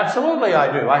 Absolutely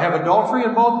I do. I have adultery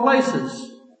in both places.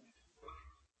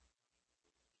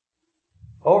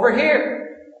 Over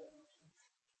here.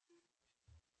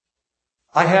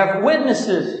 I have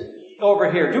witnesses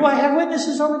over here. Do I have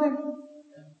witnesses over there?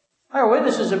 I have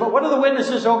witnesses, but what do the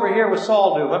witnesses over here with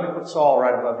Saul do? Let me put Saul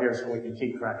right above here so we can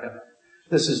keep track of it.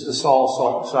 This is the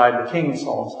Saul side, the King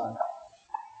Saul side.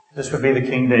 This would be the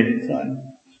King David side.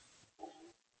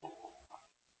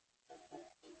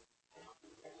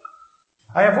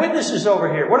 I have witnesses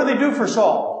over here. What do they do for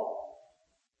Saul?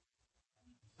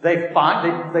 They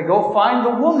go find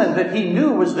the woman that he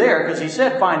knew was there, because he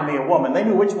said, find me a woman. They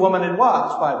knew which woman it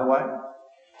was, by the way.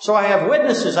 So I have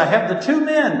witnesses. I have the two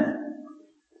men.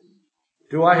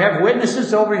 Do I have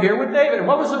witnesses over here with David? And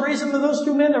what was the reason for those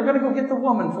two men? They were going to go get the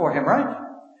woman for him, right?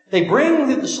 They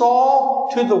bring Saul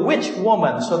to the witch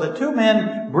woman. So the two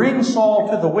men bring Saul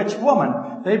to the witch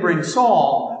woman. They bring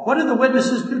Saul. What did the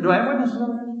witnesses do? Do I have witnesses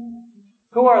over here?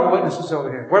 Who are the witnesses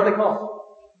over here? What are they called?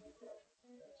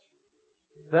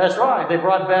 That's right. They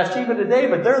brought Bathsheba to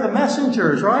David. They're the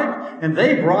messengers, right? And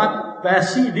they brought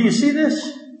Bathsheba. Do you see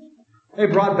this? They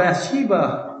brought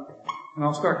Bathsheba. And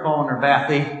I'll start calling her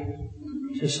Bathy,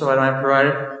 just so I don't have to write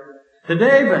it, to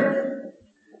David.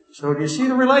 So do you see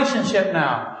the relationship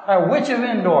now? I have witch of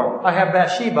Endor. I have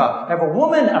Bathsheba. I have a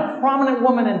woman, a prominent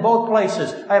woman in both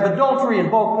places. I have adultery in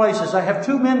both places. I have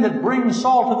two men that bring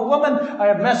Saul to the woman. I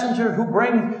have messengers who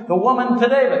bring the woman to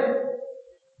David.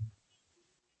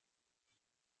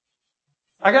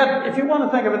 If you want to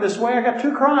think of it this way, I got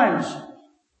two crimes.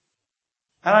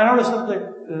 And I noticed that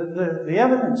the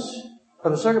evidence for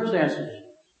the circumstances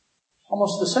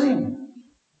almost the same.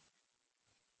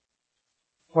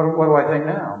 What do I think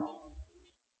now?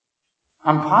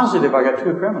 I'm positive I got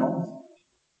two criminals.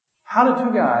 How did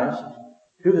two guys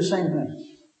do the same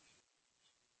thing?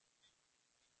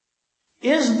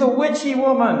 Is the witchy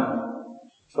woman...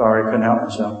 Sorry, couldn't help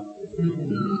myself.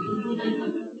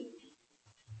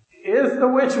 Is the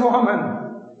witch woman...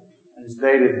 I just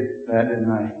dated that,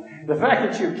 didn't I? The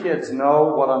fact that you kids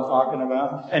know what I'm talking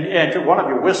about, and one of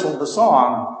you whistled the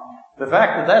song, the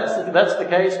fact that that's the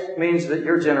case means that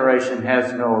your generation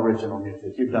has no original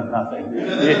music. You've done nothing.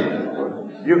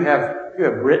 You have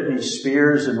Britney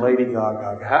Spears and Lady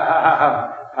Gaga.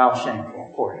 How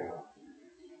shameful. Poor you.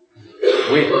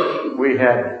 We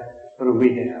had, what do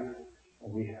we have?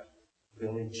 We have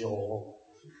Billy Joel.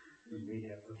 We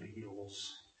have the Beatles.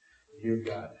 You've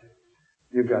got,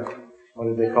 what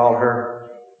did they call her?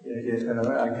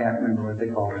 I can't remember what they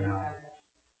call her now.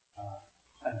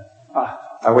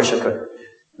 I wish I could.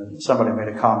 Somebody made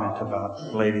a comment about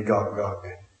Lady Gaga.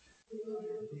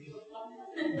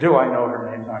 Do I know her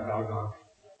name? Not Gaga.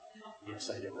 Yes,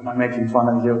 I do. Am I making fun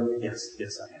of you? Yes,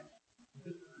 I am.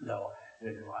 No.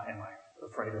 Am I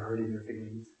afraid of hurting your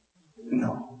feelings?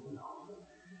 No.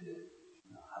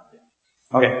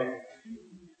 Okay.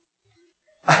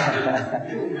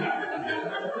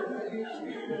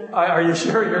 Are you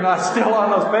sure you're not still on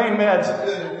those pain meds?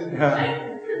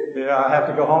 Yeah, I have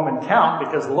to go home and count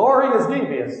because Lori is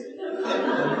devious.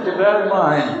 Keep that in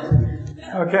mind.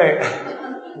 Okay.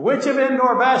 Witch of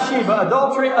Endor, Bathsheba,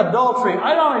 adultery.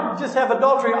 I don't just have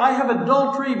adultery. I have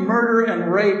adultery, murder,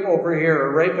 and rape over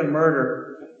here. Rape and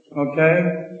murder. Okay?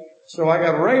 So I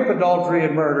got rape, adultery,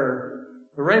 and murder.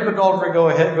 The rape, adultery go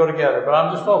together. But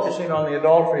I'm just focusing on the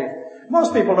adultery.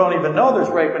 Most people don't even know there's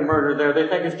rape and murder there. They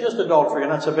think it's just adultery,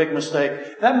 and that's a big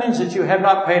mistake. That means that you have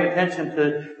not paid attention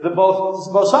to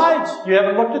both sides. You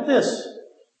haven't looked at this.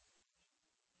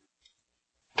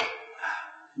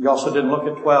 You also didn't look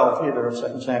at 12 either of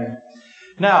 2 Samuel.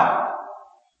 Now,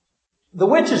 the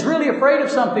witch is really afraid of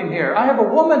something here. I have a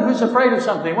woman who's afraid of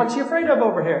something. What's she afraid of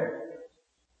over here?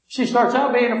 She starts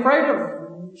out being afraid of...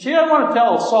 She doesn't want to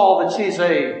tell Saul that she's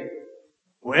a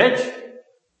witch.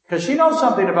 Because she knows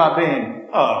something about being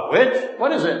a witch.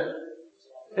 What is it?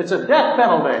 It's a death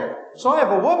penalty. So I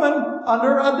have a woman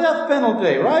under a death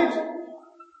penalty, right?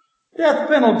 Death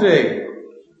penalty.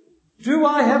 Do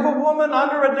I have a woman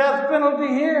under a death penalty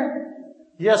here?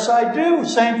 Yes, I do.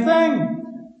 Same thing.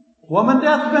 Woman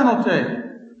death penalty.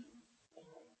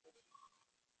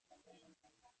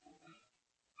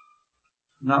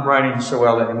 I'm not writing so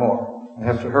well anymore. I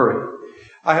have to hurry.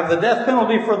 I have the death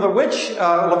penalty for the witch,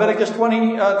 Leviticus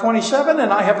 27,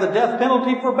 and I have the death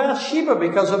penalty for Bathsheba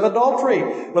because of adultery,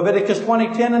 Leviticus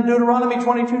 20:10 and Deuteronomy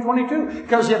 22:22.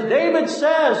 Because if David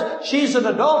says she's an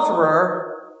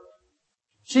adulterer,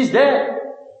 She's dead.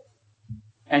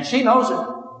 And she knows it.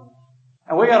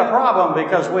 And we got a problem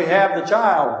because we have the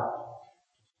child.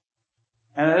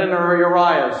 And in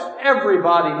Uriah's,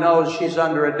 everybody knows she's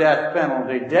under a death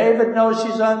penalty. David knows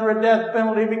she's under a death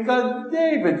penalty because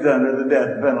David's under the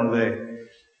death penalty.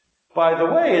 By the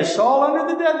way, is Saul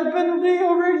under the death penalty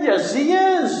over here? Yes, he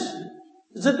is.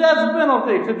 It's a death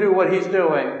penalty to do what he's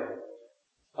doing.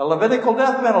 A Levitical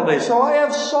death penalty. So I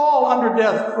have Saul under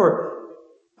death for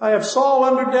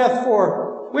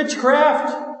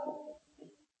witchcraft.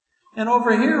 And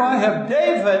over here I have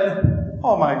David,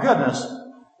 oh my goodness,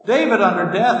 David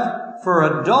under death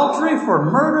for adultery, for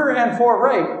murder, and for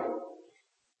rape.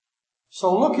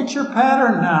 So look at your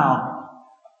pattern now.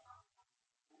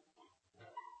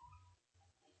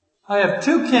 I have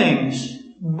two kings,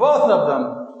 both of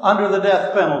them under the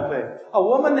death penalty. A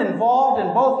woman involved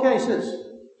in both cases.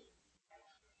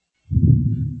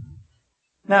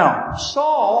 Now,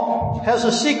 Saul has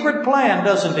a secret plan,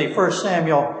 doesn't he? 1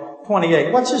 Samuel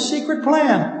 28. What's his secret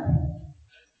plan?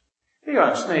 He's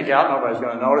going to sneak out. Nobody's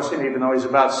going to notice him, even though he's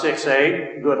about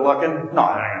 6'8", good looking. No,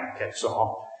 I ain't going to catch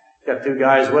Saul. He's got two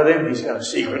guys with him. He's got a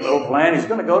secret little plan. He's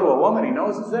going to go to a woman he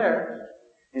knows is there.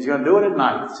 He's going to do it at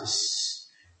night. It's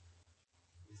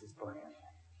his plan.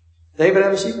 David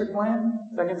have a secret plan?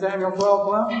 2 Samuel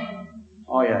 12:12?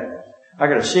 Oh, yeah. I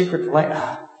got a secret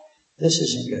plan. This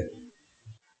isn't good.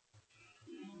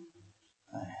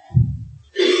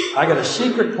 I got a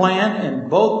secret plan in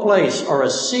both places, or a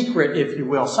secret, if you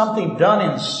will, something done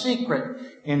in secret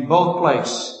in both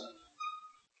places.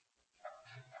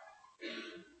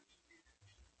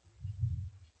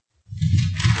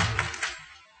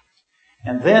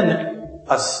 And then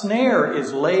a snare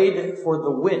is laid for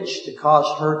the witch to cause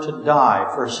her to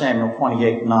die. 1 Samuel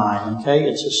 28:9. Okay,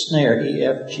 it's a snare,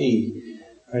 E-F-G.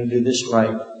 I'm going to do this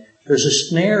right. There's a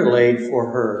snare laid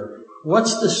for her.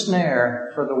 What's the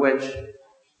snare for the witch?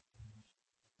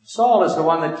 Saul is the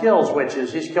one that kills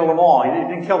witches. He's killed them all. He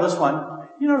didn't kill this one.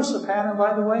 You notice the pattern,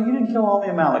 by the way? He didn't kill all the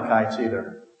Amalekites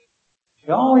either. He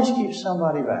always keeps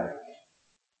somebody back.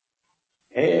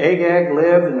 Agag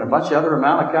lived, and a bunch of other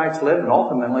Amalekites lived, and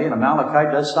ultimately an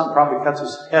Amalekite does something, probably cuts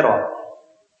his head off.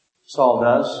 Saul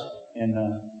does in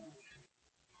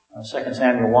 2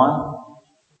 Samuel 1,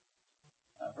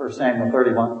 1 Samuel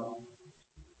 31.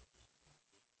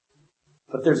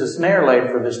 But there's a snare laid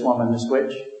for this woman, this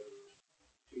witch.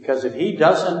 Because if he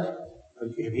just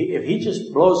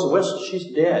blows the whistle,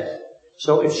 she's dead.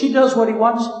 So if she does what he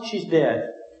wants, she's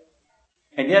dead.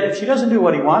 And yet if she doesn't do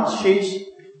what he wants, she's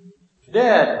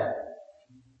dead.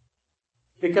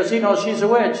 Because he knows she's a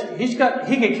witch. He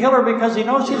can kill her because he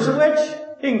knows she's a witch.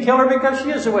 He can kill her because she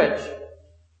is a witch.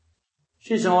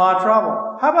 She's in a lot of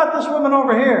trouble. How about this woman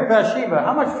over here, Bathsheba?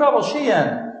 How much trouble is she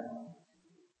in?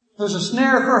 There's a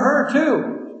snare for her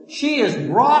too. She is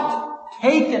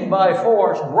taken by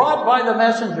force, brought by the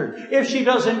messenger. If she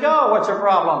doesn't go, what's her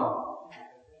problem?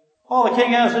 All the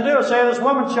king has to do is say, this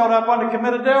woman showed up wanting to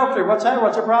commit adultery. What's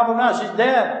her problem now? She's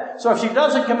dead. So if she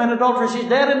doesn't commit adultery, she's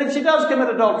dead. And if she does commit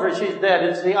adultery, she's dead.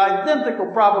 It's the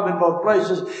identical problem in both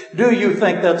places. Do you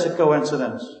think that's a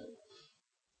coincidence?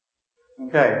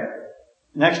 Okay.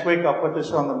 Next week I'll put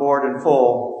this on the board in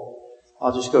full.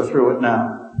 I'll just go through it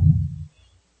now.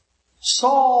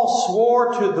 Saul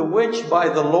swore to the witch by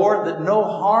the Lord that no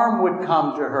harm would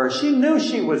come to her. She knew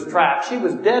she was trapped. She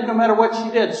was dead no matter what she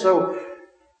did. So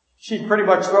she pretty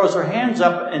much throws her hands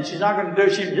up, and she's not going to do,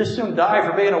 she'd just soon die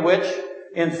for being a witch,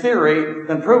 in theory,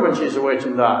 than proving she's a witch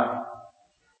and die.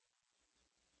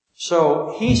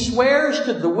 So he swears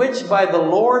to the witch by the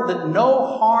Lord that no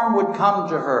harm would come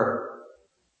to her.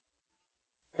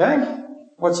 Okay?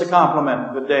 What's the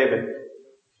compliment with David?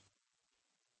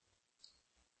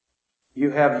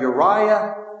 You have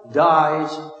Uriah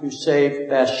dies to save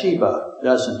Bathsheba,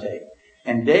 doesn't he?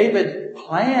 And David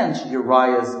plans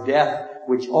Uriah's death,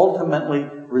 which ultimately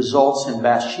results in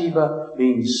Bathsheba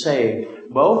being saved.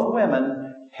 Both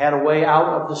women had a way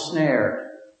out of the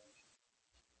snare.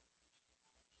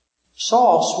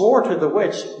 Saul swore to the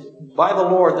witch by the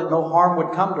Lord that no harm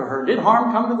would come to her. Did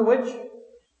harm come to the witch?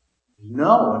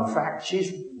 No. In fact,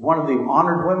 she's one of the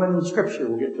honored women in Scripture.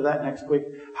 We'll get to that next week.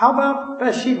 How about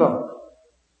Bathsheba?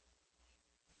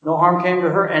 No harm came to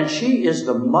her, and she is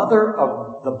the mother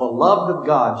of the beloved of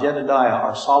God, Jedediah,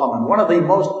 or Solomon. One of the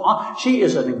most, she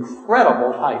is an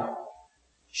incredible type.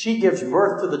 She gives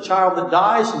birth to the child that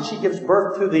dies, and she gives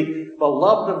birth to the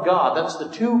beloved of God. That's the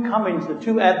two comings, the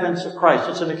two advents of Christ.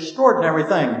 It's an extraordinary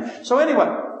thing. So anyway,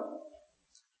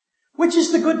 which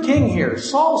is the good king here?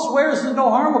 Saul swears that no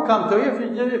harm will come to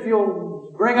you if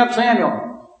you'll bring up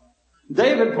Samuel.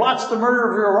 David plots the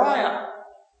murder of Uriah.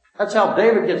 That's how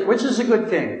David gets, which is a good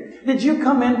king. Did you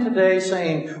come in today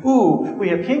saying, ooh, we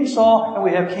have King Saul and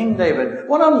we have King David.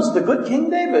 One of them is the good King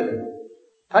David,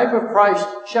 type of Christ,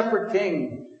 shepherd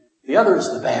king. The other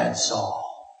is the bad Saul.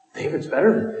 David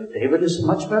is a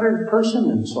much better person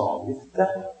than Saul. You think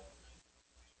that?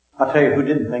 I'll tell you who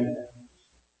didn't think that.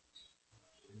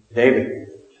 David.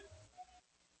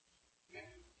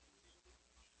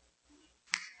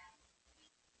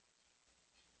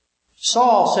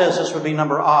 Saul says, this would be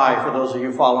number I for those of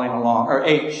you following along, or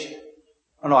H.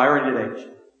 Oh no, I already did H.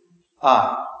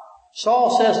 I.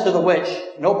 Saul says to the witch,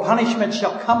 no punishment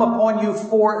shall come upon you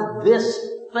for this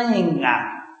thing.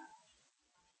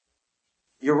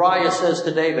 Uriah says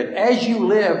to David, as you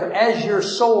live, as your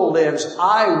soul lives,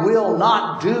 I will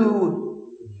not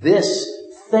do this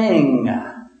thing.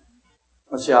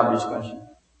 What's the obvious question?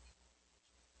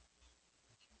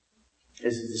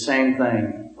 Is it the same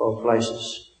thing, both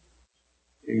places?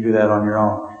 You can do that on your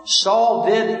own. Saul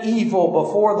did evil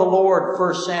before the Lord,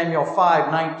 1 Samuel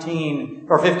 5:19,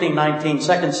 or 15:19,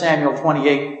 2 Samuel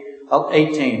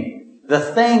 28:18. The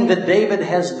thing that David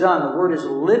has done, the word is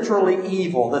literally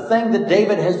evil. The thing that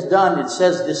David has done, it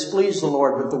says displease the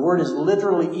Lord, but the word is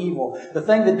literally evil. The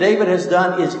thing that David has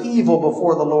done is evil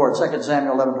before the Lord, 2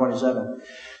 Samuel 11:27.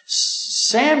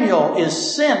 Samuel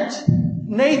is sent.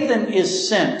 Nathan is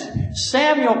sent.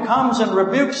 Samuel comes and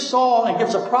rebukes Saul and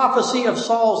gives a prophecy of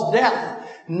Saul's death.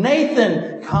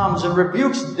 Nathan comes and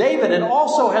rebukes David and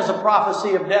also has a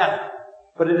prophecy of death.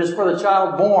 But it is for the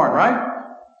child born, right?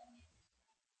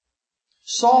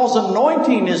 Saul's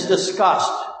anointing is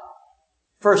discussed.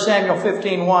 1 Samuel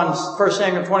 15:1, 1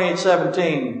 Samuel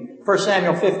 28:17, 1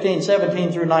 Samuel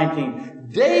 15:17 through 19.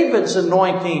 David's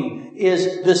anointing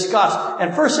is discussed.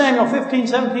 And 1 Samuel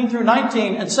 15:17 through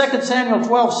 19 and 2 Samuel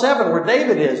 12:7 where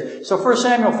David is. So 1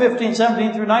 Samuel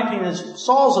 15:17 through 19 is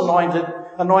Saul's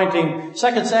anointing.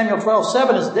 2 Samuel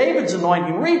 12:7 is David's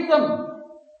anointing. Read them.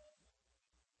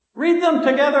 Read them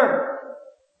together.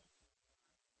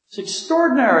 It's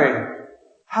extraordinary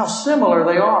how similar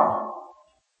they are.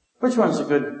 Which one's a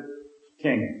good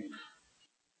king?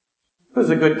 Who's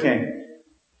a good king?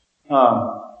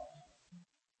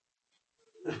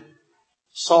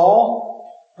 Saul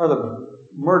or the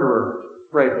murderer,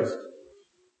 rapist?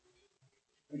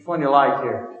 Which one you like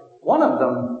here? One of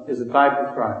them is a type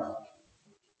of Christ.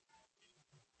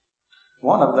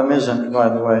 One of them isn't, by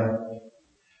the way.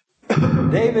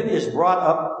 David is brought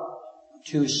up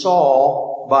to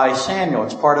Saul by Samuel.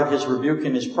 It's part of his rebuke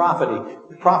and his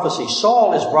prophecy.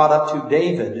 Saul is brought up to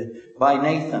David by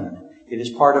Nathan. It is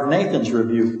part of Nathan's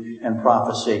rebuke and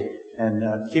prophecy.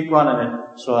 And keep running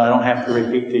it so I don't have to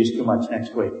repeat these too much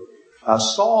next week.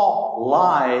 Saul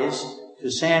lies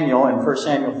to Samuel in 1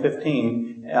 Samuel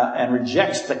 15 and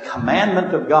rejects the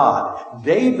commandment of God.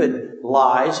 David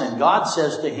lies and God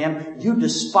says to him, you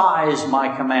despise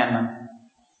my commandment.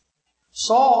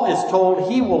 Saul is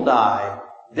told he will die.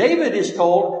 David is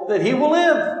told that he will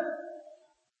live.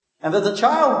 And that the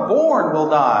child born will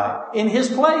die in his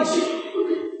place.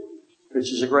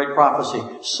 Which is a great prophecy.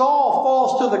 Saul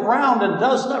falls to the ground and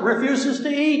refuses to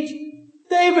eat.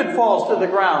 David falls to the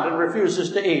ground and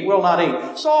refuses to eat, will not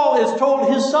eat. Saul is told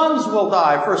his sons will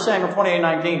die, 1 Samuel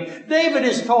 28:19. David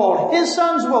is told his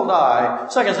sons will die,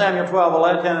 2 Samuel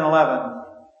 12:10 and 11.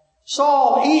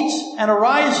 Saul eats and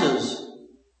arises.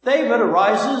 David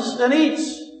arises and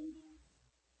eats.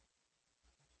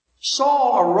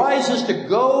 Saul arises to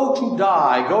go to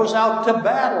die, goes out to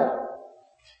battle.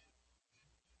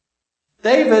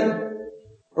 David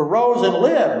arose and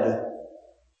lived.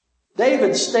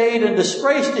 David stayed and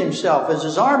disgraced himself as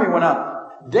his army went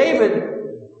out. David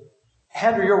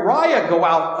had Uriah go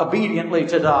out obediently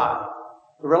to die.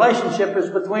 The relationship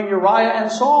is between Uriah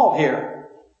and Saul here.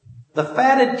 The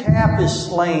fatted calf is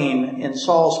slain in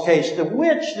Saul's case. The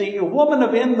witch, the woman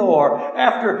of Endor,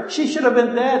 after she should have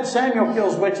been dead, Samuel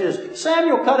kills witches.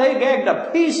 Samuel cut Agag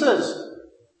to pieces.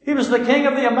 He was the king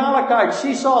of the Amalekites.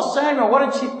 She saw Samuel.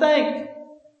 What did she think?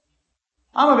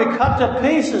 I'm going to be cut to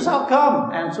pieces. How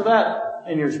come? Answer that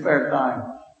in your spare time.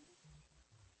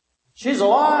 She's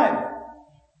alive.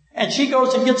 And she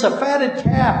goes and gets a fatted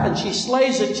calf and she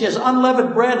slays it. She has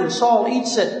unleavened bread and Saul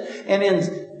eats it. And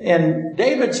in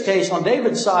David's case, on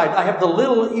David's side, I have the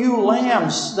little ewe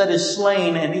lambs that is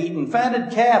slain and eaten.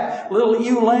 Fatted calf, little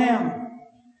ewe lamb.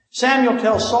 Samuel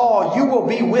tells Saul, you will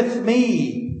be with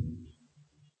me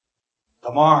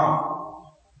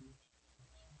tomorrow.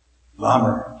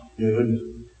 Bummer. Dude.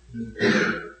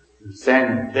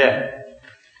 Samuel dead.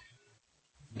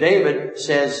 David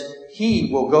says he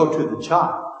will go to the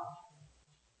child.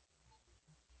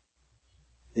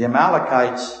 An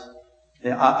Amalekite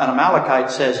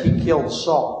says he killed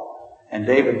Saul. And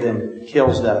David then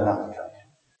kills that Amalekite.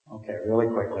 Okay, really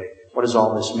quickly. What does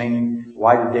all this mean?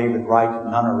 Why did David write,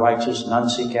 none are righteous, none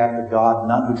seek after God,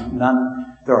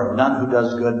 there are none who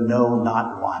does good, no,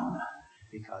 not one.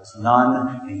 Because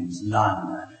none means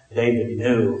none. David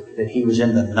knew that he was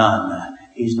in the none.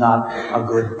 He's not a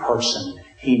good person.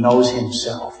 He knows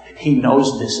himself. He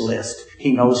knows this list.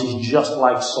 He knows he's just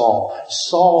like Saul.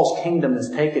 Saul's kingdom is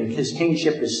taken. His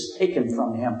kingship is taken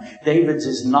from him. David's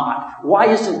is not. Why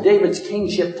isn't David's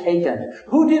kingship taken?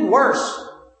 Who did worse?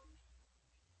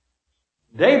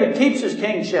 David keeps his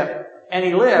kingship and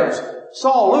he lives.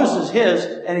 Saul loses his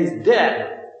and he's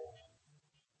dead.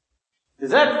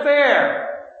 Is that fair?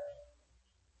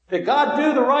 Did God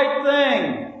do the right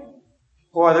thing?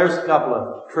 Boy, there's a couple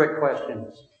of trick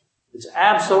questions. It's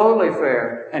absolutely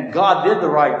fair, and God did the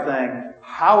right thing.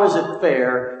 How is it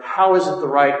fair? How is it the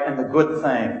right and the good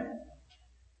thing?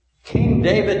 King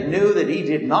David knew that he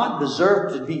did not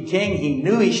deserve to be king. He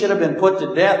knew he should have been put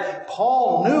to death.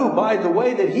 Paul knew, by the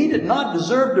way, that he did not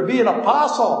deserve to be an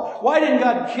apostle. Why didn't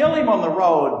God kill him on the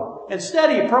road?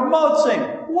 Instead, he promotes him.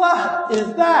 What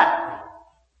is that?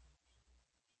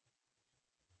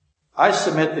 I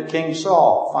submit that King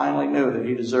Saul finally knew that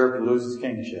he deserved to lose his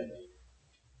kingship.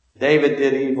 David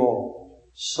did evil.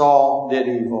 Saul did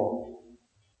evil.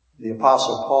 The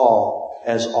Apostle Paul,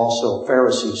 as also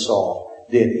Pharisee Saul,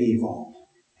 did evil.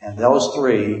 And those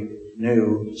three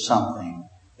knew something.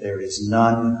 There is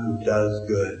none who does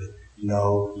good.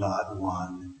 No, not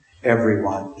one.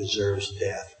 Everyone deserves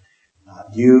death. Not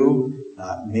you,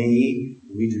 not me.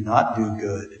 We do not do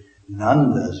good.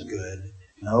 None does good.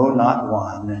 No, not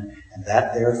one. And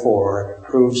that, therefore,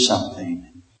 proves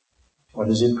something. What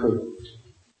does it prove?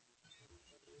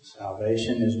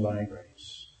 Salvation is by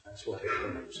grace. That's what it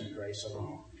proves, in grace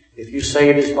alone. If you say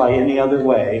it is by any other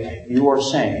way, you are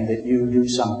saying that you do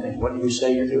something. What do you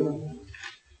say you're doing?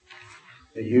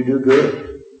 That you do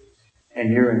good.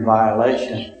 And you're in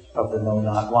violation of the no,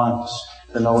 not ones.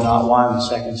 The no, not ones,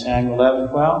 2 Samuel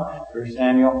 11:12, 1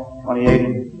 Samuel 28,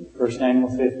 and 1 Samuel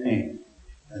 15.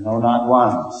 The no, not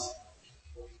ones.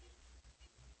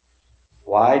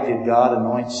 Why did God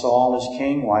anoint Saul as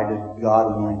king? Why did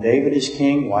God anoint David as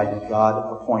king? Why did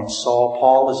God appoint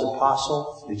Paul as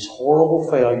apostle? These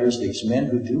horrible failures, these men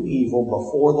who do evil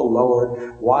before the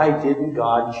Lord. Why didn't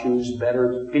God choose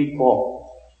better people?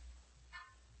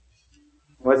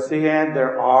 What's the end?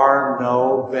 There are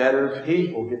no better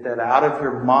people. Get that out of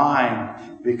your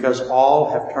mind, because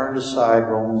all have turned aside,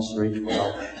 Romans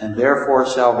 3:12. And therefore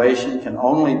salvation can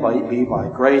only be by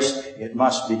grace. It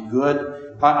must be good.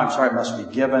 It must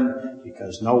be given,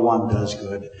 because no one does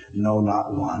good. No,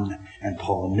 not one. And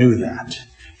Paul knew that.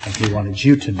 And he wanted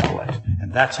you to know it.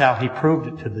 And that's how he proved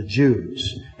it to the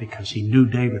Jews, because he knew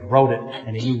David wrote it,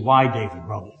 and he knew why David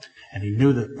wrote it. And he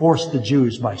knew that forced the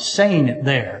Jews by saying it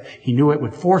there. He knew it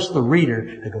would force the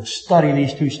reader to go study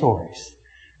these two stories.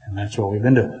 And that's what we've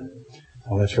been doing.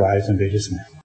 So let's rise and be dismissed.